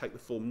actually take the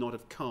form not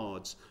of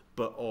cards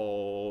but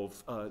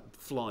of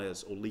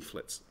flyers or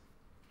leaflets.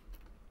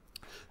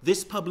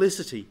 This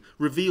publicity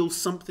reveals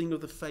something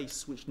of the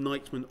face which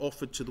nightmen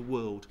offered to the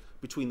world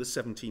between the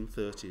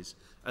 1730s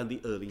and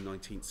the early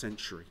 19th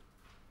century.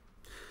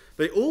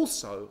 They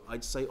also,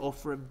 I'd say,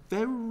 offer a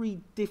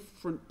very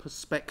different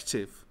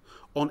perspective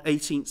on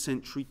 18th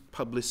century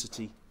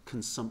publicity,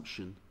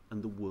 consumption,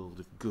 and the world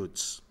of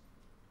goods.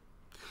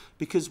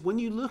 Because when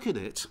you look at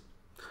it,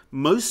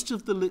 most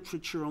of the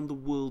literature on the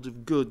world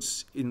of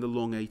goods in the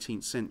long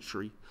 18th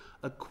century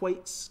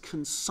equates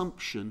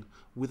consumption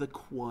with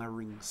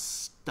acquiring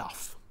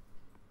stuff.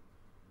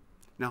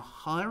 Now,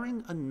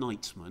 hiring a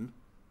nightman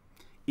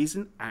is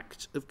an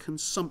act of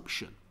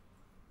consumption.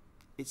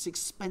 It's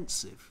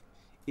expensive.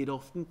 It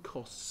often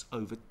costs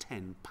over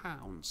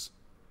 £10.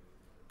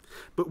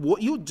 But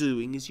what you're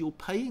doing is you're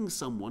paying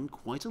someone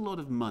quite a lot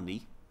of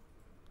money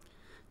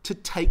to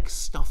take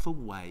stuff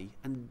away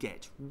and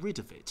get rid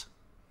of it.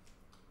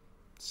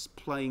 It's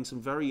playing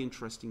some very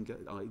interesting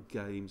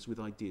games with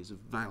ideas of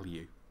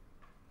value.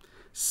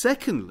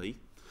 Secondly,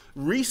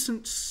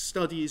 recent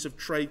studies of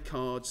trade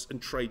cards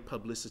and trade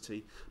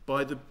publicity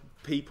by the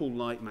people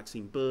like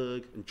Maxine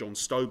Berg and John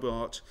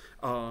Stobart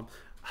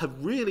have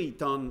really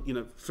done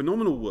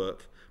phenomenal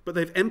work, but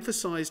they've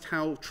emphasised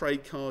how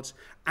trade cards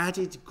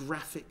added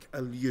graphic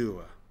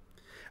allure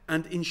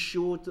and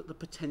ensured that the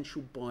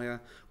potential buyer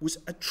was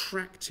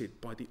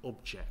attracted by the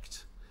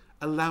object,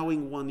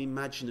 allowing one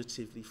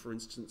imaginatively, for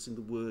instance, in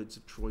the words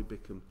of Troy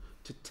Bickham,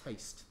 to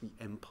taste the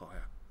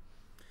empire.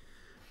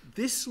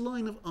 This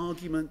line of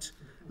argument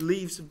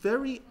leaves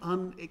very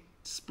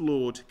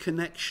unexplored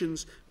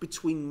connections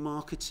between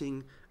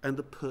marketing and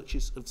the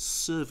purchase of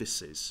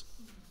services.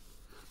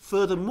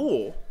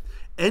 Furthermore,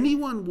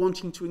 anyone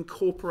wanting to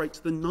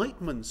incorporate the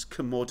nightman's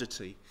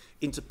commodity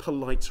into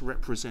polite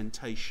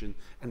representation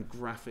and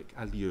graphic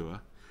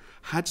allure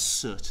had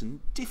certain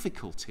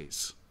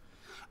difficulties.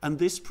 And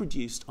this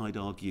produced, I'd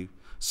argue,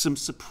 some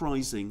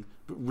surprising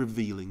but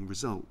revealing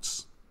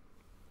results.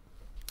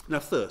 Now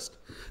first,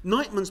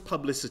 nightman's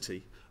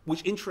publicity,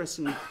 which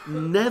interestingly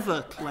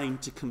never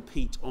claimed to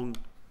compete on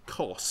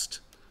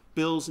cost.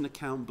 Bills and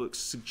account books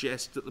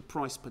suggest that the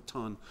price per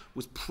tonne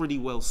was pretty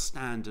well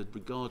standard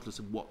regardless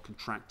of what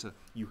contractor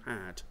you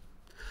had.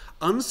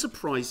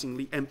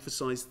 Unsurprisingly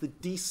emphasised the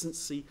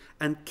decency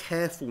and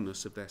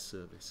carefulness of their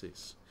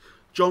services.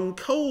 John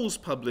Cole's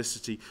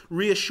publicity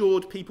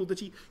reassured people that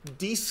he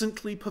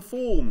decently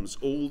performs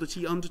all that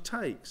he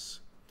undertakes.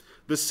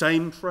 The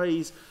same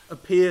phrase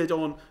appeared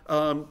on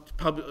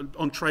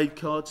trade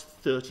cards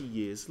 30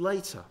 years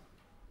later.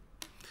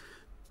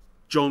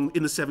 In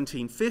the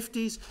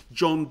 1750s,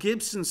 John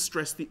Gibson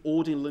stressed the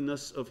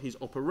orderliness of his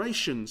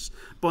operations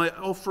by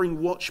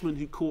offering watchmen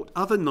who caught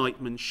other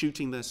nightmen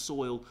shooting their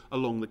soil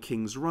along the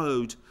King's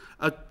Road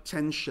a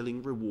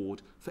 10-shilling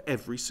reward for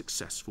every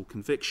successful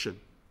conviction.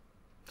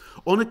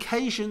 On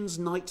occasions,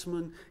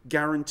 nightmen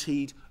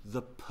guaranteed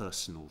the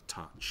personal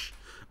touch.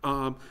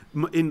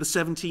 In the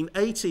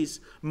 1780s,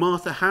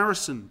 Martha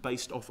Harrison,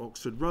 based off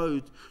Oxford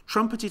Road,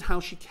 trumpeted how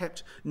she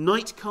kept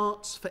night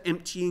carts for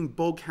emptying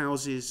bog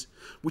houses,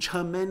 which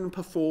her men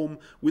perform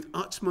with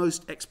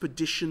utmost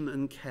expedition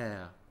and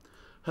care.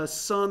 Her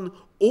son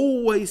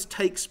always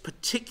takes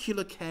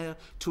particular care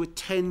to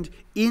attend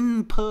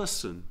in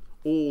person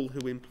all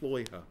who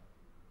employ her.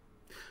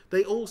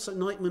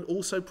 Nightmen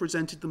also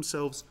presented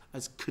themselves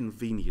as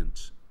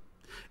convenient.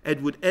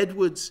 Edward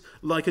Edwards,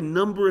 like a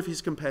number of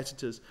his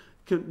competitors,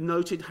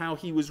 noted how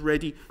he was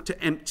ready to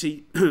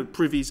empty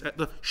privies at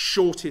the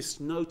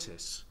shortest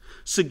notice,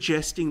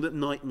 suggesting that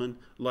nightmen,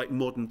 like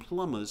modern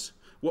plumbers,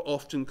 were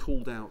often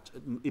called out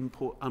at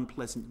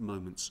unpleasant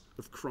moments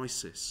of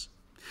crisis.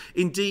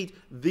 Indeed,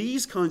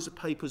 these kinds of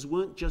papers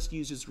weren't just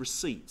used as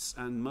receipts,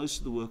 and most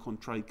of the work on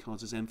trade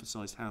cards has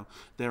emphasised how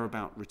they're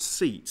about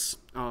receipts,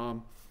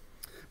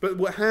 but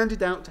were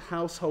handed out to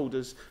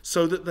householders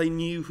so that they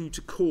knew who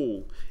to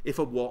call if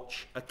a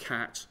watch, a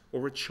cat,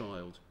 or a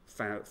child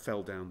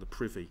fell down the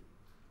privy.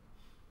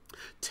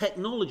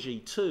 Technology,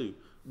 too,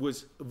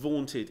 was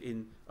vaunted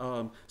in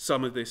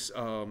some of these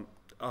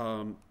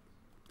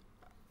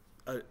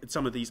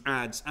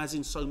ads, as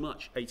in so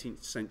much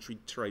 18th century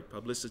trade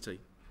publicity.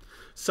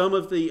 Some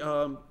of the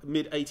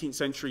mid-18th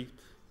century, in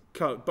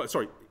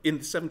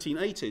the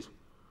 1780s,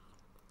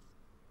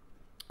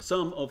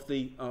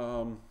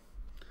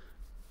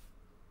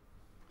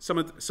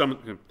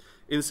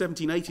 in the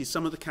 1780s,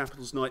 some of the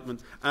capital's nightmen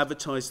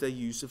advertised their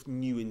use of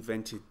new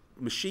invented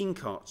machine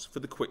carts for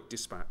the quick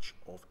dispatch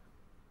of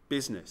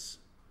business.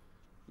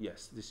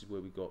 Yes, this is where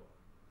we got.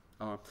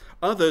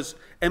 Others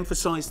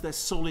emphasised their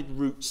solid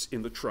roots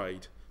in the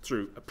trade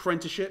through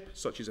apprenticeship,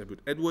 such as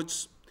Edward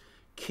Edwards,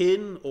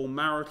 kin or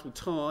marital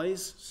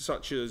ties,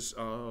 such as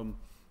you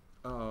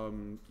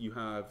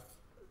have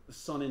the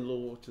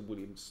son-in-law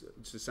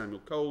to Samuel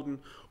Colden,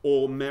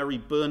 or Mary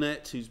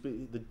Burnett, who's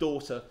the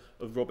daughter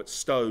of Robert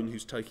Stone,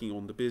 who's taking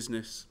on the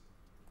business,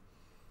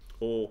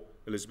 or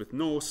Elizabeth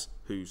Norse,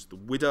 who's the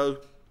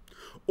widow,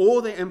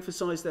 or they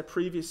emphasised their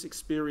previous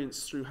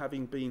experience through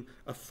having been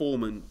a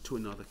foreman to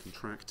another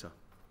contractor.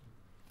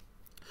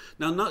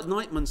 Now,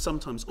 nightmen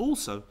sometimes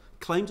also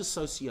claimed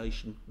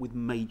association with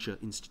major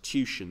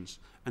institutions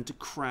and to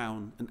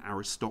crown an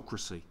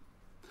aristocracy,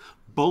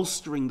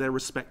 bolstering their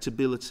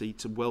respectability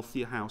to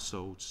wealthier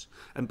households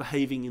and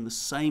behaving in the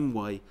same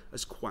way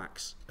as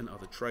quacks and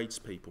other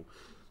tradespeople.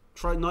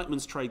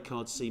 Nightmen's trade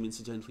cards seem,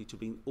 incidentally, to have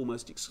been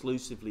almost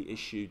exclusively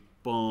issued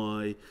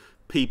by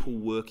people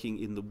working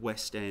in the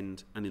West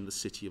End and in the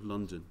City of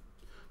London.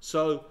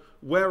 So,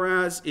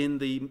 whereas in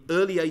the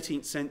early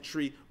 18th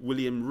century,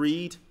 William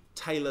Reed,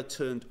 tailor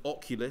turned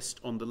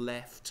oculist on the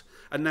left,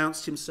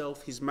 announced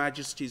himself His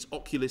Majesty's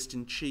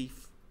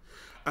oculist-in-chief,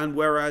 and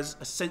whereas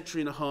a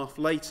century and a half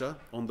later,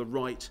 on the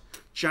right,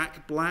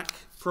 Jack Black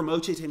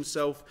promoted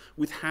himself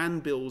with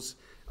handbills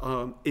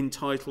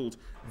entitled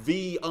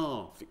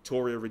VR,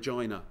 Victoria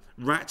Regina,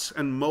 Rat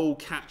and Mole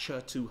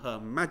Catcher to Her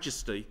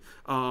Majesty,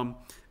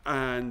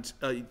 and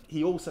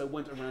he also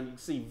went around, you can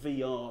see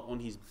VR on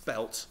his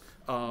belt,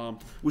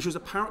 which was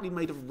apparently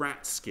made of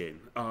rat skin.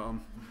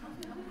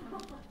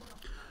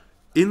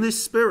 In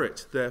this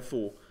spirit,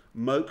 therefore,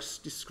 Mokes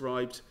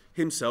described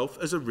himself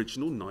as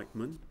original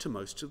nightman to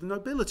most of the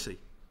nobility.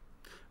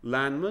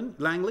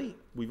 Langley,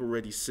 we've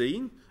already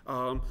seen,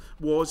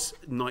 was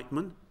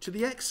nightman to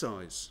the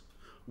excise.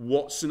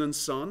 Watson and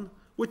Son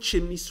were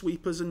chimney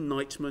sweepers and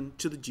nightmen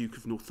to the Duke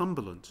of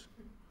Northumberland.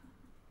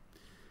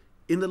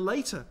 In the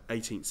later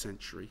 18th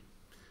century,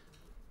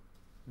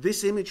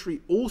 this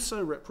imagery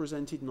also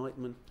represented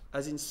nightmen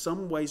as in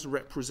some ways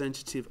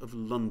representative of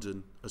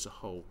London as a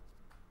whole.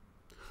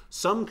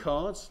 Some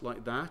cards,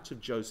 like that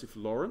of Joseph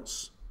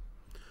Lawrence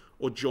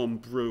or John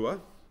Brewer,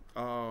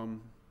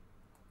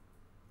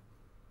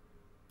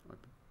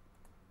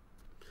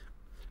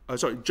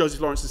 Joseph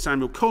Lawrence and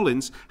Samuel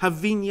Collins, have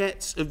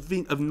vignettes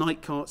of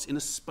night carts in a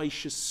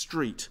spacious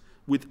street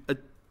with a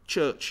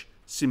church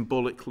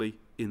symbolically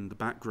in the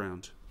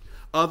background.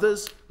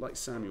 Others, like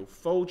Samuel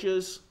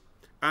Folger's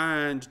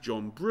and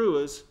John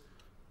Brewer's,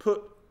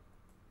 put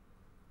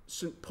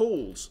St.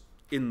 Paul's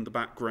in the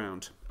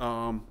background.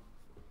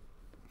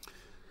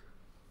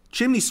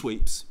 Chimney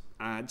sweeps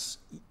ads,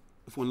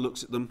 if one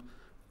looks at them,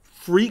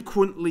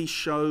 frequently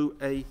show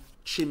a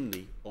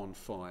chimney on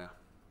fire.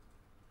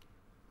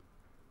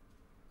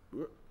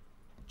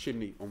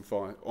 Chimney on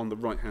fire on the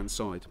right-hand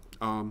side.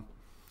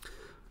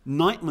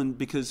 Nightmen,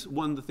 because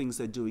one of the things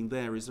they're doing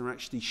there is they're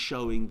actually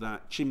showing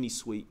that chimney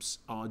sweeps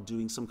are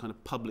doing some kind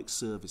of public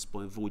service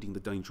by avoiding the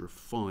danger of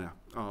fire.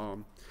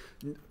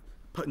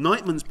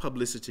 Nightmen's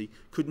publicity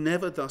could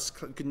never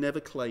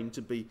claim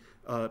to be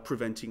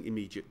preventing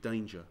immediate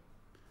danger.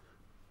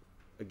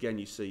 Again,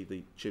 you see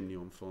the chimney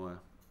on fire.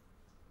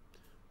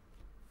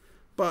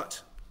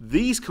 But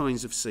these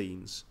kinds of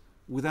scenes,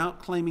 without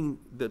claiming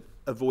the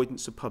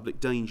avoidance of public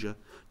danger,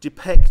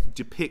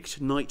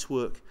 depict night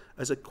work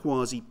as a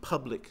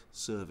quasi-public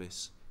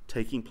service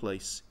taking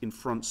place in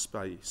front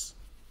space.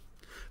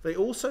 They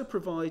also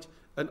provide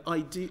an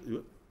idealized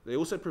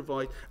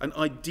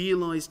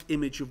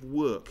image of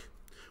work,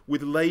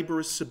 with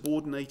labourers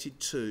subordinated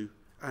to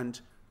and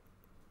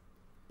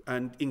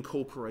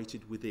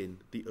incorporated within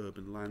the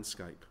urban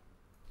landscape.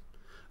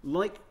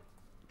 Like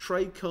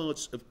trade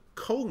cards of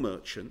coal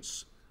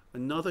merchants,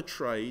 another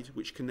trade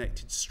which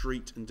connected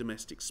street and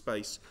domestic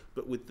space,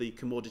 but with the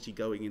commodity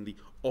going in the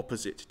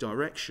opposite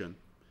direction,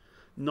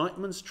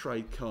 Nightmen's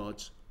trade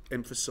cards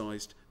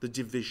emphasised the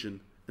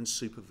division and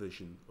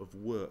supervision of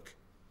work.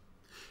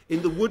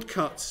 In the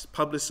woodcuts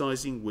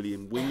publicising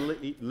William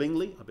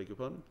Lingley, I beg your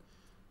pardon,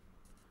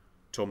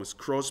 Thomas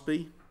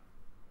Crosby,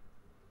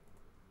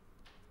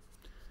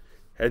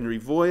 Henry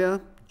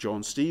Voyer,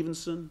 John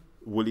Stevenson,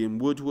 William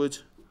Woodward,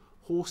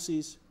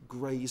 horses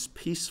graze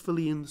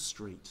peacefully in the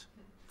street.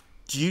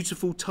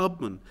 Dutiful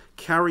tubmen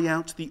carry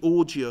out the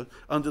orgia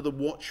under the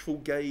watchful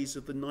gaze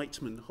of the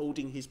nightman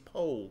holding his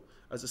pole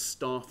as a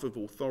staff of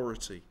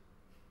authority.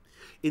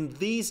 In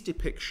these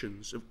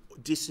depictions of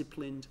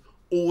disciplined,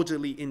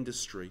 orderly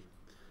industry,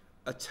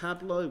 a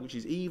tableau which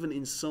is even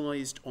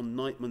incised on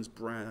nightmen's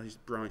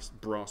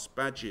brass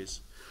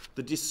badges,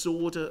 the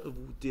disorder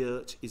of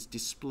dirt is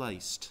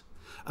displaced,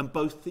 and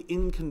both the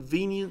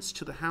inconvenience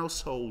to the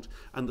household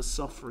and the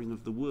suffering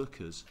of the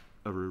workers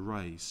are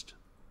erased.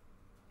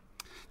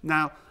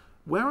 Now,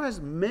 whereas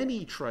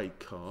many trade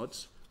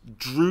cards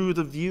drew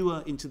the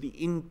viewer into the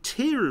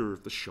interior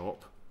of the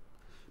shop,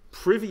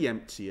 privy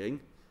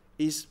emptying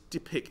is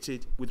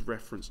depicted with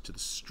reference to the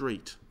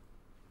street.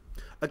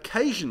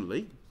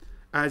 Occasionally,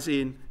 as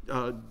in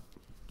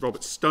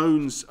Robert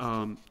Stone's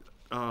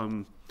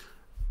one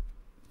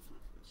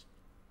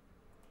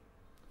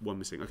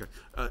missing, okay.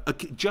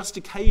 Just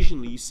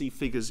occasionally you see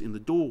figures in the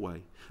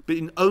doorway, but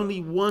in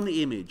only one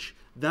image,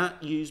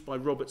 that used by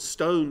Robert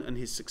Stone and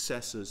his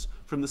successors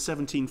from the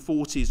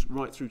 1740s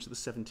right through to the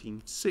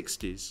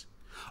 1760s,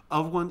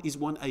 is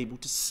one able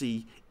to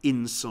see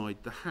inside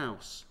the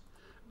house.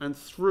 And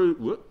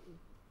through,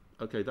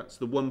 okay, that's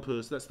the one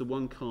person, that's the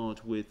one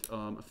card with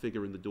a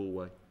figure in the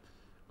doorway.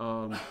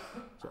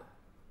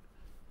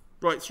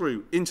 Right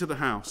through into the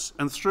house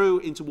and through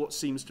into what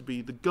seems to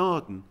be the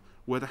garden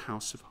where the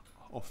House of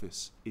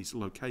Office is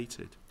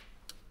located.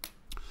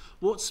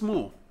 What's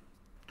more,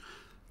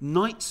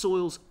 Night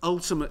Soil's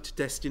ultimate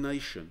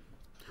destination,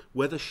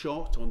 whether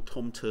shot on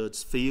Tom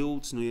Turd's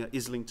fields near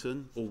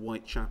Islington or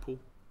Whitechapel,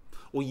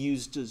 or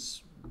used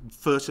as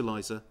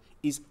fertiliser,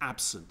 is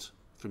absent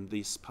from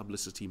this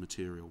publicity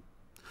material.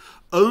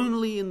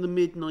 Only in the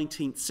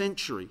mid-19th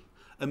century,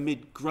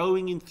 amid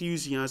growing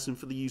enthusiasm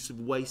for the use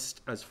of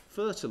waste as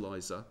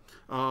fertiliser,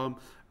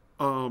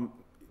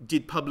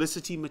 did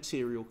publicity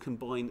material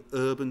combine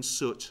urban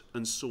soot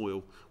and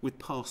soil with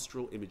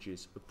pastoral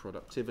images of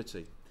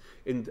productivity.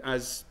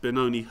 As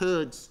Benoni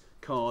Hurd's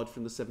card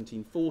from the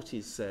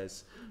 1740s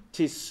says,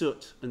 "'Tis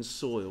soot and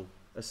soil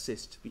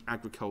assist the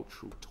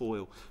agricultural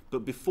toil."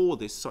 But before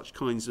this, such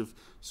kinds of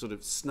sort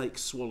of snake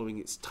swallowing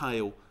its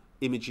tail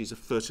images of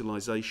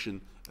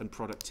fertilisation and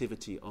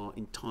productivity are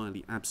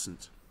entirely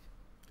absent.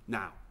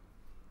 Now,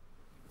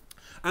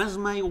 as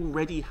may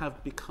already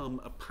have become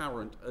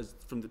apparent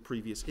from the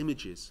previous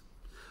images,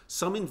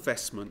 some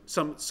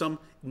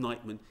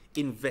nightmen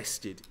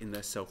invested in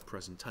their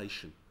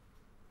self-presentation.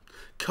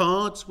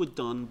 Cards were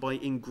done by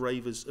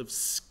engravers of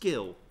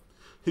skill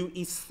who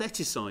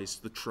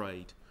aestheticised the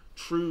trade,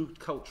 true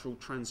cultural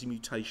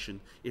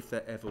transmutation if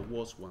there ever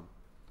was one.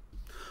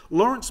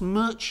 Lawrence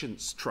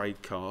Merchant's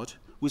trade card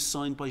was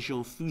signed by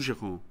Jean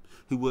Fougeron,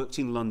 who worked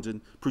in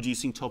London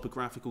producing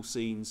topographical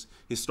scenes,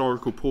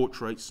 historical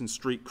portraits and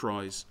street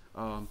cries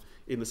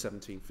in the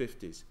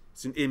 1750s.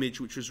 It's an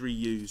image which was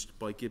reused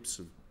by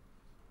Gibson.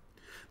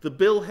 The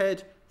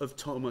billhead of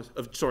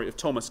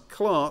Thomas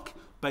Clark,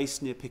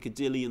 based near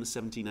Piccadilly in the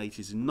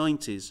 1780s and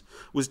 90s,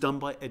 was done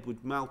by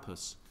Edward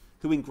Malpas,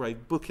 who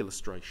engraved book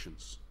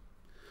illustrations.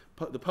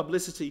 The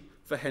publicity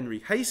for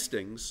Henry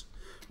Hastings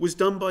was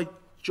done by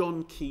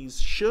John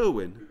Keyes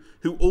Sherwin,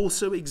 who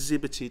also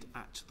exhibited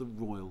at the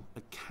Royal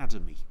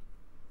Academy.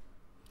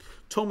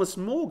 Thomas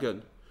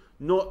Morgan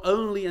not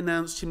only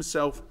announced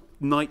himself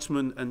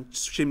nightman and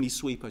chimney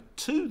sweeper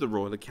to the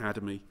Royal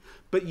Academy,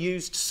 but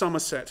used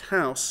Somerset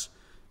House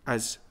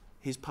as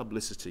his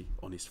publicity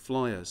on his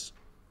flyers.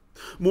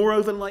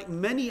 Moreover, like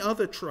many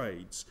other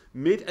trades,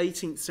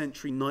 mid-18th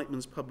century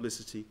nightman's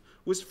publicity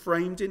was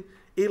framed in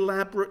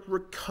elaborate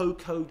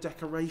rococo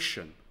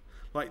decoration,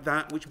 like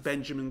that which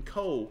Benjamin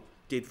Cole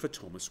did for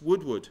Thomas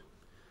Woodward,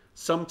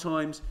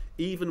 sometimes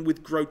even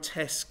with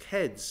grotesque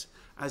heads,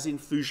 as in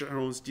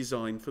Fougeron's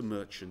design for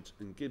Merchant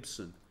and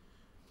Gibson.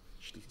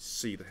 You can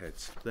see the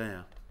heads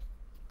there.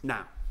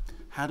 Now,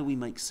 how do we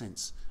make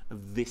sense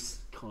of this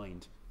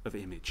kind of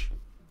image?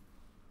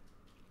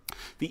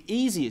 The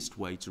easiest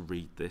way to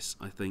read this,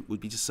 I think, would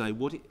be to say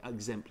what it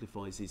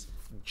exemplifies is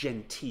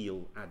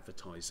genteel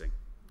advertising,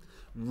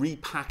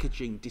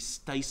 repackaging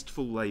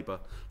distasteful labour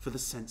for the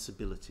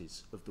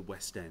sensibilities of the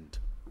West End.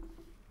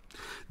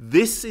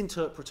 This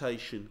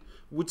interpretation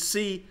would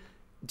see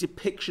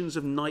depictions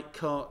of night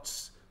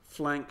carts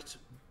flanked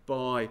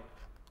by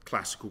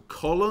classical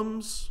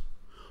columns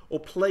or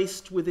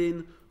placed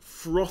within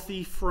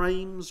frothy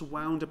frames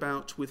wound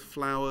about with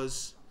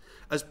flowers,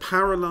 as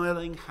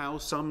paralleling how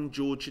some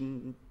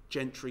Georgian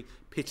gentry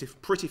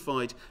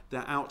prettified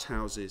their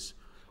outhouses,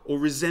 or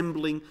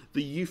resembling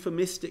the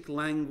euphemistic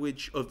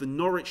language of the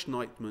Norwich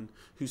nightman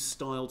who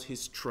styled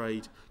his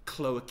trade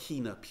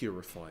cloacina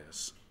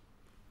purifiers.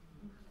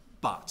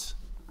 But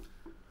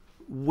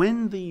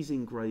when these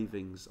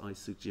engravings, I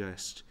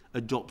suggest,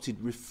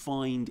 adopted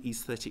refined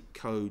aesthetic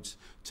codes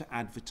to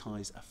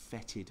advertise a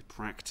fetid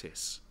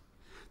practice.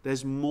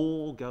 There's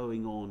more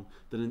going on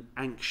than an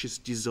anxious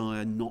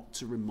desire not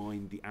to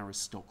remind the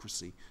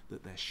aristocracy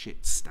that their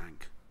shit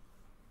stank.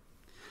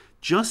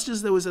 Just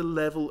as there was a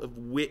level of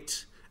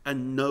wit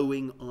and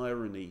knowing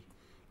irony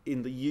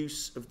in the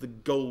use of the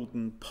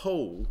golden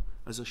pole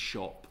as a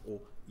shop or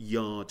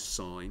yard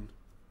sign,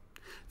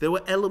 there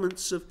were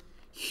elements of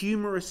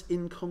humorous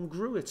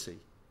incongruity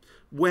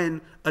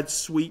when a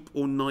sweep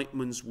or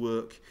nightman's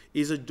work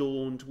is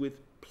adorned with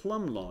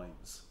plumb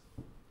lines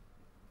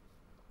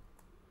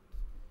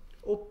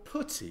or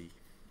putty,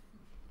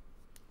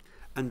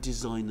 and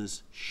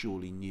designers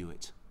surely knew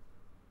it.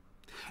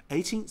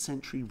 18th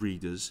century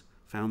readers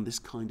found this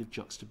kind of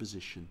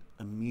juxtaposition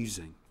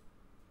amusing.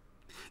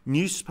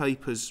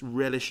 Newspapers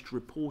relished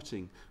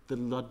reporting the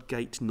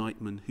Ludgate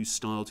nightman who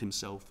styled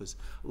himself as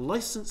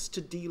licensed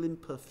to deal in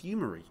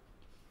perfumery.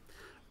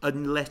 A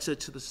letter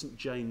to the St.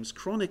 James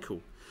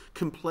Chronicle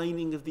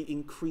complaining of the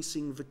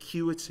increasing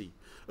vacuity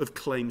of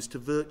claims to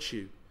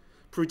virtue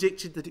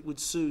predicted that it would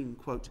soon,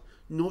 quote,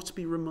 not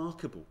be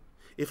remarkable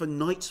if a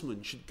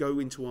nightman should go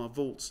into our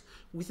vaults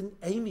with an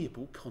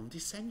amiable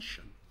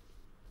condescension.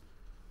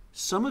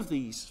 Some of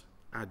these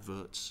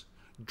adverts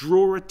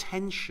draw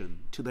attention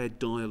to their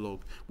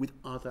dialogue with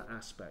other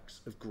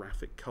aspects of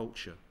graphic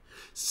culture,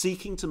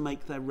 seeking to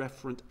make their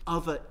referent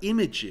other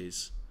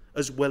images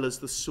as well as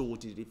the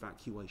sordid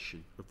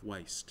evacuation of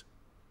waste.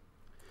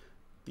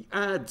 The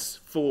ads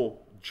for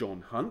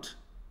John Hunt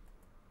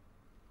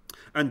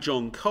and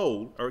John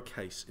Cole are a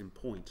case in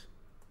point.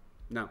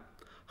 Now,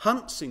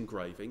 Hunt's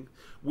engraving,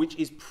 which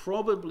is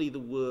probably the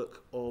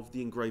work of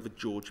the engraver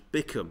George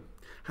Bickham,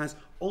 has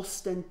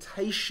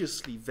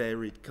ostentatiously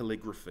varied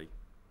calligraphy.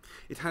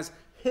 It has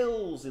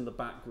hills in the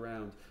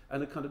background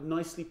and a kind of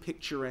nicely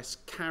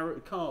picturesque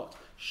cart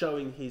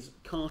showing his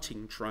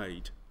carting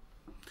trade.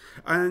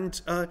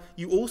 And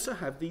you also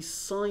have these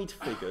side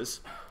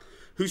figures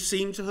who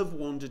seem to have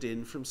wandered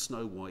in from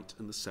Snow White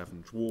and the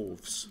Seven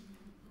Dwarfs.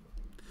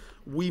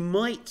 We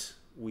might,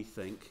 we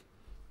think,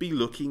 be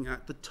looking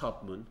at the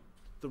tubman,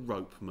 the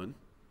ropeman,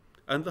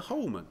 and the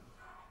holeman.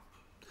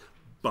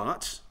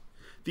 But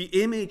the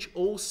image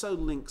also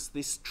links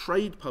this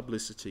trade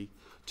publicity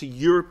to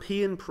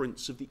European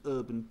prints of the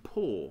urban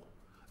poor,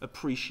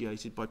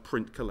 appreciated by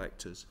print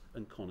collectors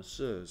and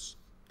connoisseurs.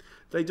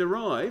 They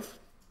derive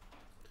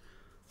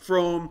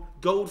from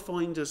gold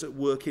finders at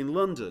work in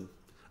London,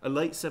 a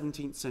late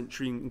 17th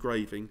century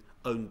engraving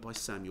owned by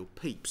Samuel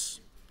Pepys.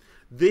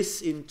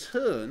 This, in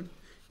turn,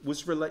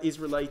 is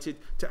related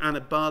to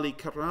Annibale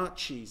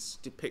Carracci's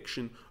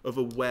depiction of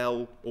a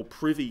well or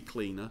privy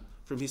cleaner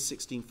from his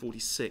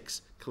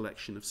 1646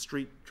 collection of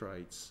street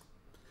trades.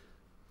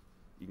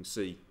 You can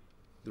see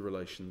the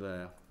relation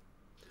there.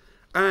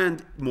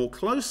 And more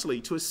closely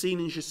to a scene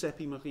in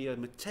Giuseppe Maria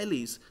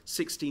Metelli's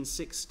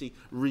 1660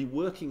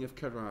 reworking of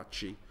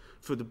Carracci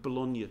for the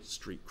Bologna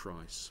street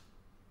cries,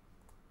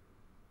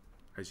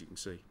 as you can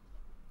see.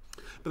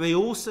 But they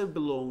also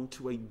belong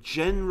to a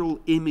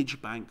general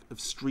image bank of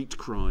street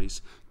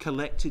cries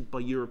collected by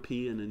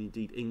European and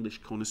indeed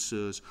English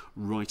connoisseurs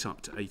right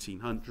up to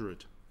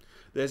 1800.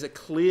 There's a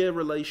clear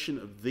relation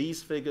of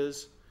these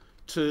figures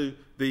to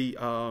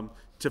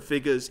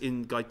figures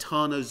in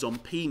Gaetano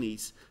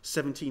Zompini's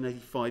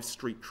 1785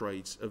 street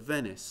trades of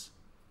Venice.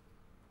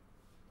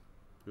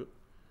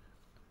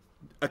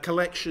 A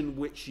collection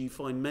which you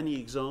find many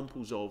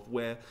examples of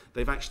where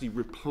they've actually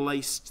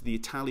replaced the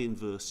Italian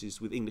verses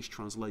with English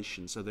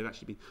translations, so they've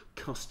actually been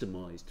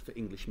customised for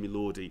English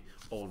melody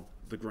on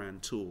the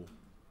Grand Tour.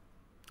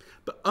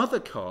 But other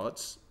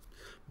cards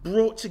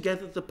brought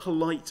together the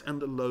polite and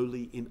the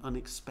lowly in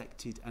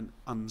unexpected and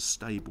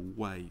unstable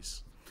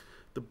ways.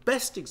 The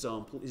best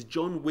example is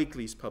John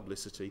Wigley's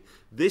publicity.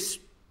 This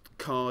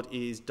card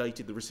is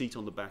dated, the receipt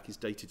on the back is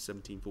dated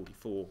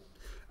 1744.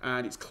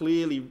 And it's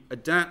clearly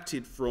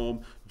adapted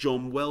from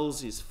John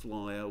Wells's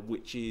flyer,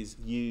 which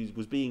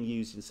was being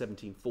used in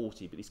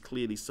 1740, but it's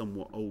clearly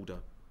somewhat older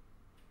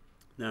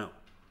now,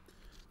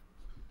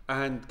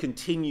 and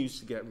continues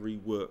to get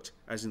reworked,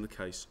 as in the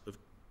case of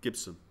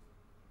Gibson.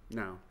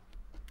 Now,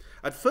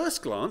 at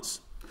first glance,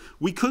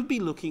 we could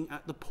be looking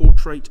at the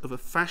portrait of a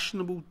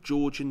fashionable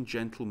Georgian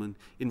gentleman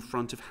in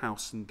front of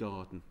house and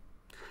garden,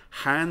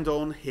 hand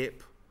on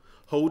hip,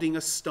 holding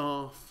a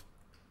staff,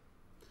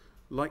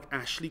 like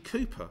Ashley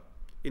Cooper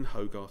in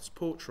Hogarth's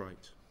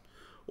portrait,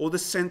 or the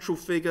central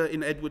figure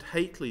in Edward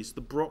Hateley's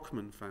The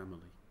Brockman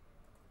Family.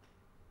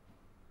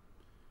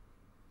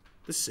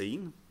 The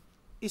scene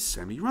is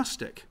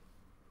semi-rustic,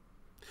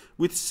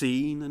 with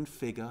scene and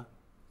figure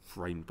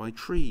framed by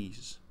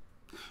trees.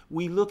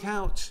 We look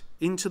out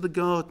into the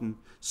garden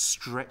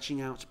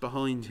stretching out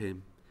behind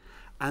him,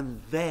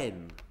 and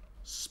then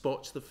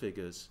spot the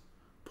figures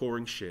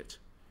pouring shit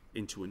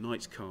into a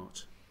night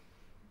cart.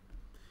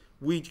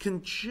 We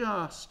can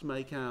just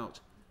make out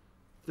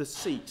the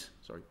seat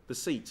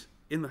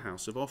in the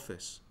House of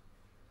Office.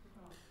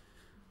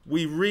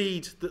 We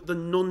read that the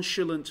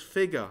nonchalant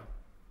figure,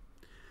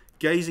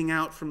 gazing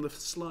out from the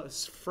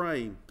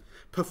frame,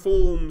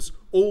 performs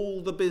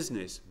all the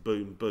business,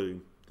 boom,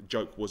 boom, the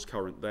joke was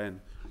current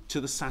then, to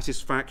the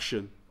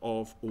satisfaction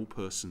of all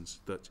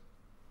persons that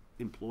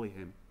employ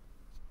him.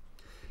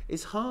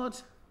 It's hard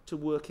to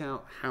work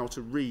out how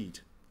to read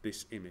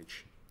this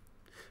image,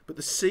 but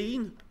the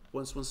scene,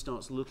 once one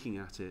starts looking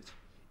at it,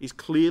 is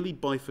clearly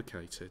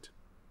bifurcated.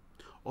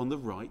 On the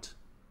right,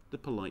 the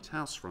polite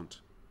house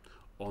front.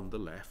 On the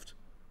left,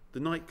 the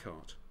night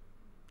cart.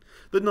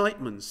 The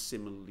nightman's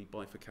similarly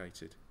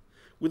bifurcated,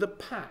 with a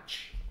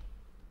patch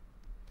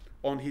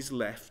on his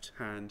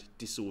left-hand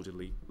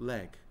disorderly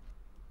leg.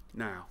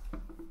 Now,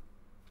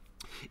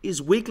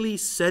 is Wigley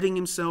setting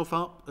himself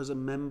up as a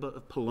member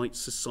of polite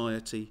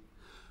society,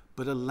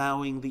 but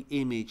allowing the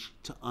image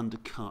to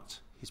undercut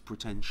his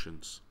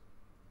pretensions?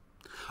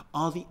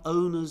 Are the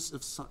owners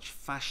of such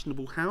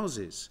fashionable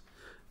houses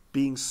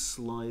being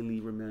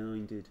slyly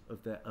reminded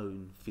of their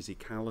own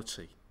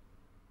physicality?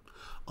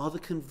 Are the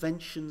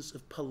conventions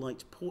of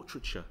polite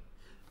portraiture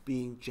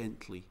being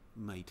gently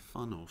made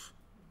fun of?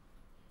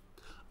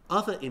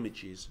 Other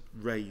images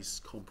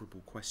raise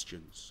comparable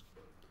questions.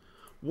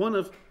 One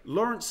of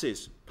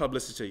Lawrence's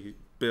publicity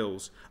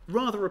bills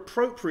rather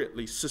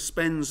appropriately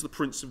suspends the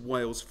Prince of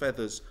Wales'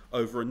 feathers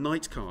over a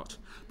night cart,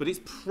 but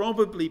it's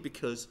probably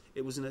because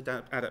it was an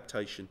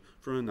adaptation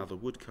from another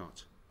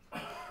woodcut.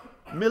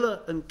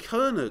 Miller and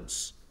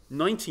Kernard's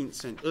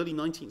early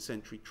 19th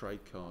century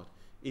trade card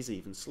is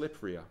even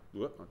slipperier.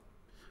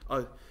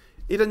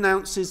 It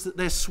announces that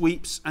they're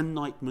sweeps and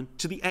nightmen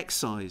to the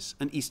Excise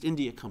and East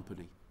India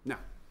Company. Now,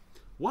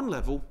 one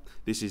level,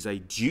 this is a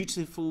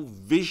dutiful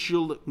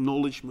visual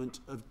acknowledgement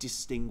of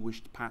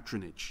distinguished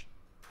patronage.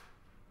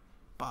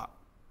 But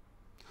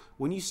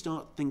when you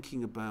start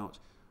thinking about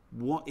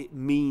what it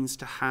means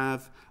to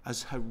have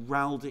as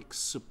heraldic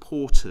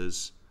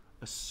supporters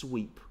a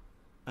sweep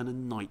and a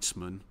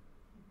nightman,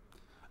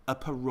 a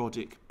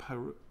parodic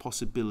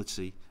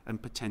possibility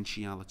and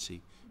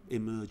potentiality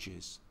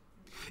emerges.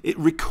 It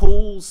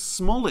recalls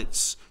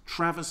Smollett's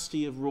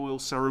travesty of royal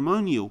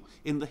ceremonial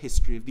in The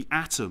History of the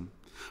Atom,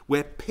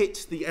 where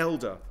Pitt the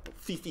Elder,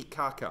 Fifi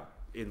Kaka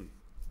in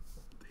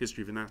The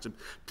History of an Atom,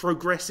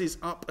 progresses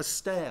up a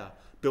stair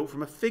built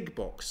from a fig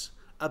box,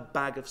 a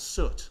bag of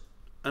soot,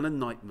 and a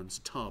nightman's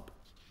tub.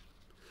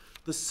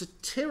 The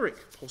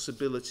satiric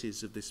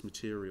possibilities of this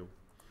material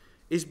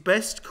is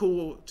best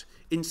caught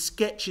in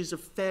sketches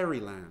of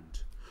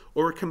fairyland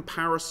or a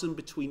comparison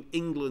between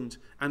England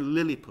and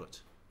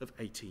Lilliput of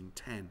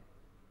 1810.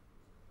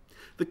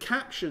 The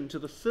caption to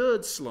the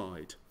third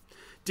slide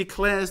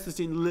declares that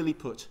in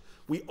Lilliput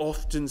we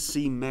often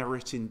see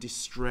merit in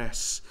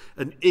distress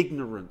and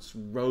ignorance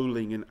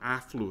rolling in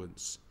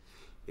affluence.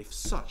 If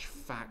such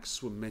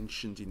facts were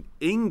mentioned in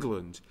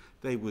England,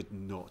 they would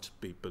not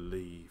be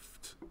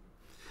believed.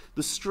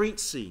 The street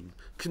scene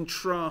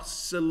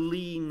contrasts a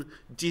lean,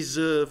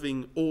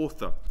 deserving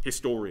author,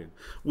 historian,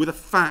 with a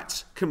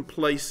fat,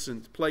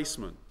 complacent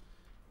placeman.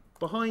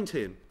 Behind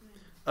him,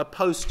 a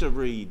poster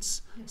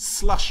reads,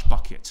 "Slush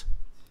bucket,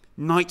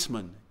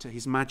 nightman to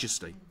His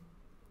Majesty."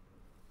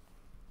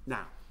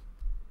 Now,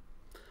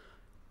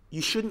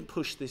 you shouldn't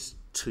push this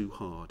too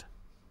hard.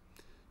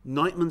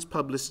 Nightman's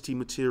publicity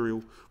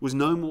material was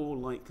no more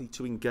likely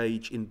to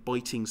engage in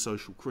biting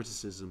social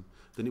criticism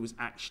than it was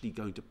actually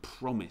going to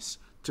promise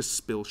to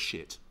spill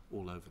shit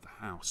all over the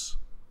house.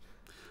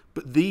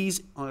 But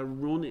these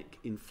ironic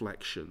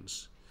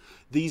inflections,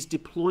 these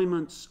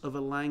deployments of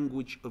a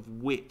language of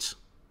wit,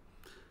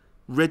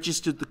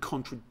 registered the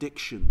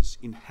contradictions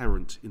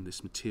inherent in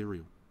this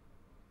material.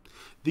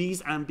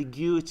 These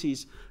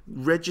ambiguities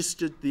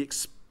registered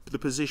the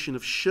position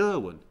of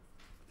Sherwin,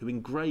 who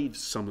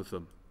engraves some of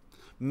them,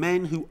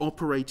 men who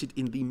operated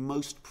in the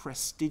most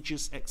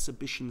prestigious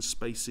exhibition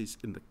spaces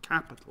in the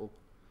capital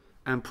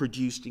and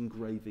produced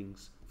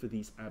engravings for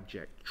these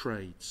abject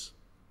trades.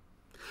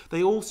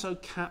 They also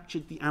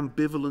captured the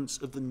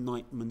ambivalence of the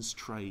nightman's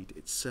trade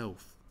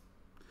itself.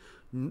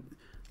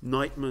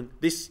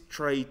 This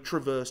trade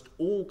traversed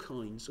all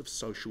kinds of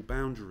social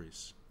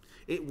boundaries.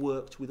 It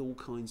worked with all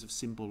kinds of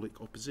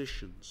symbolic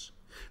oppositions.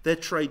 Their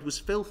trade was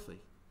filthy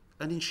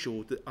and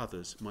ensured that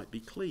others might be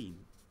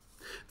clean.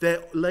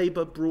 Their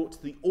labour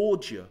brought the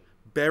ordure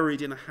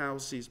buried in a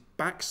house's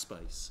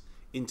backspace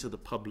into the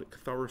public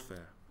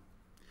thoroughfare.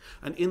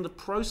 And in the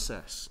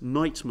process,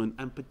 nightmen,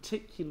 and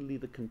particularly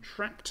the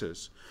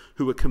contractors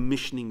who were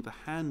commissioning the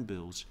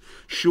handbills,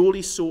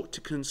 surely sought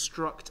to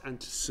construct and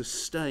to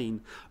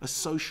sustain a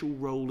social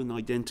role and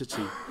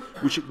identity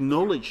which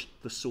acknowledged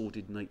the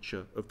sordid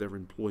nature of their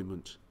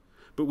employment,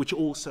 but which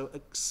also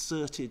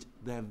asserted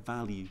their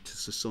value to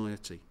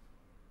society.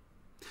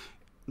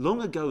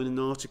 Long ago in an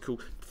article,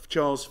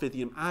 Charles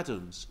Fithiam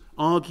Adams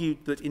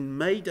argued that in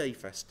May Day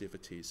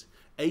festivities,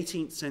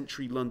 18th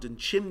century London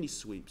chimney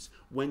sweeps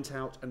went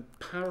out and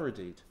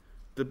parodied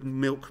the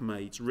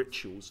milkmaids'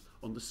 rituals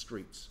on the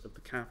streets of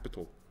the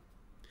capital.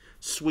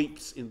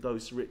 Sweeps in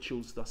those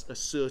rituals thus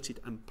asserted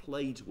and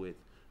played with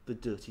the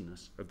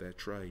dirtiness of their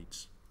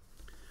trades.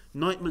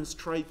 Nightman's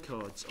trade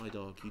cards, I'd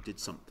argue, did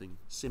something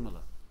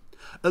similar.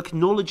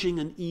 acknowledging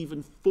and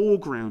even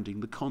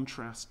foregrounding the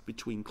contrast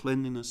between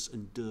cleanliness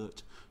and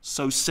dirt,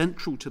 so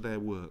central to their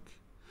work,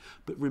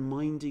 but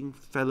reminding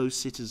fellow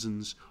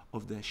citizens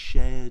of their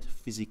shared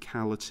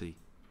physicality.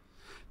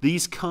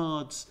 These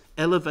cards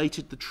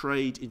elevated the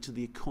trade into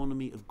the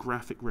economy of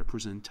graphic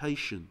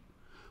representation,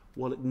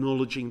 while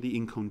acknowledging the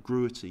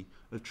incongruity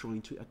of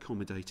trying to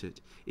accommodate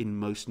it in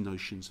most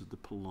notions of the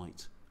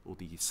polite or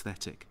the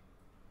aesthetic.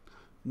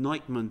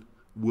 Nightmen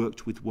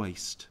worked with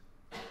waste.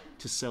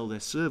 To sell their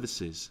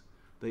services,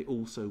 they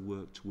also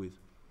worked with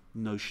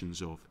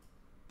notions of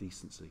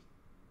decency.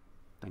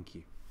 Thank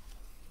you.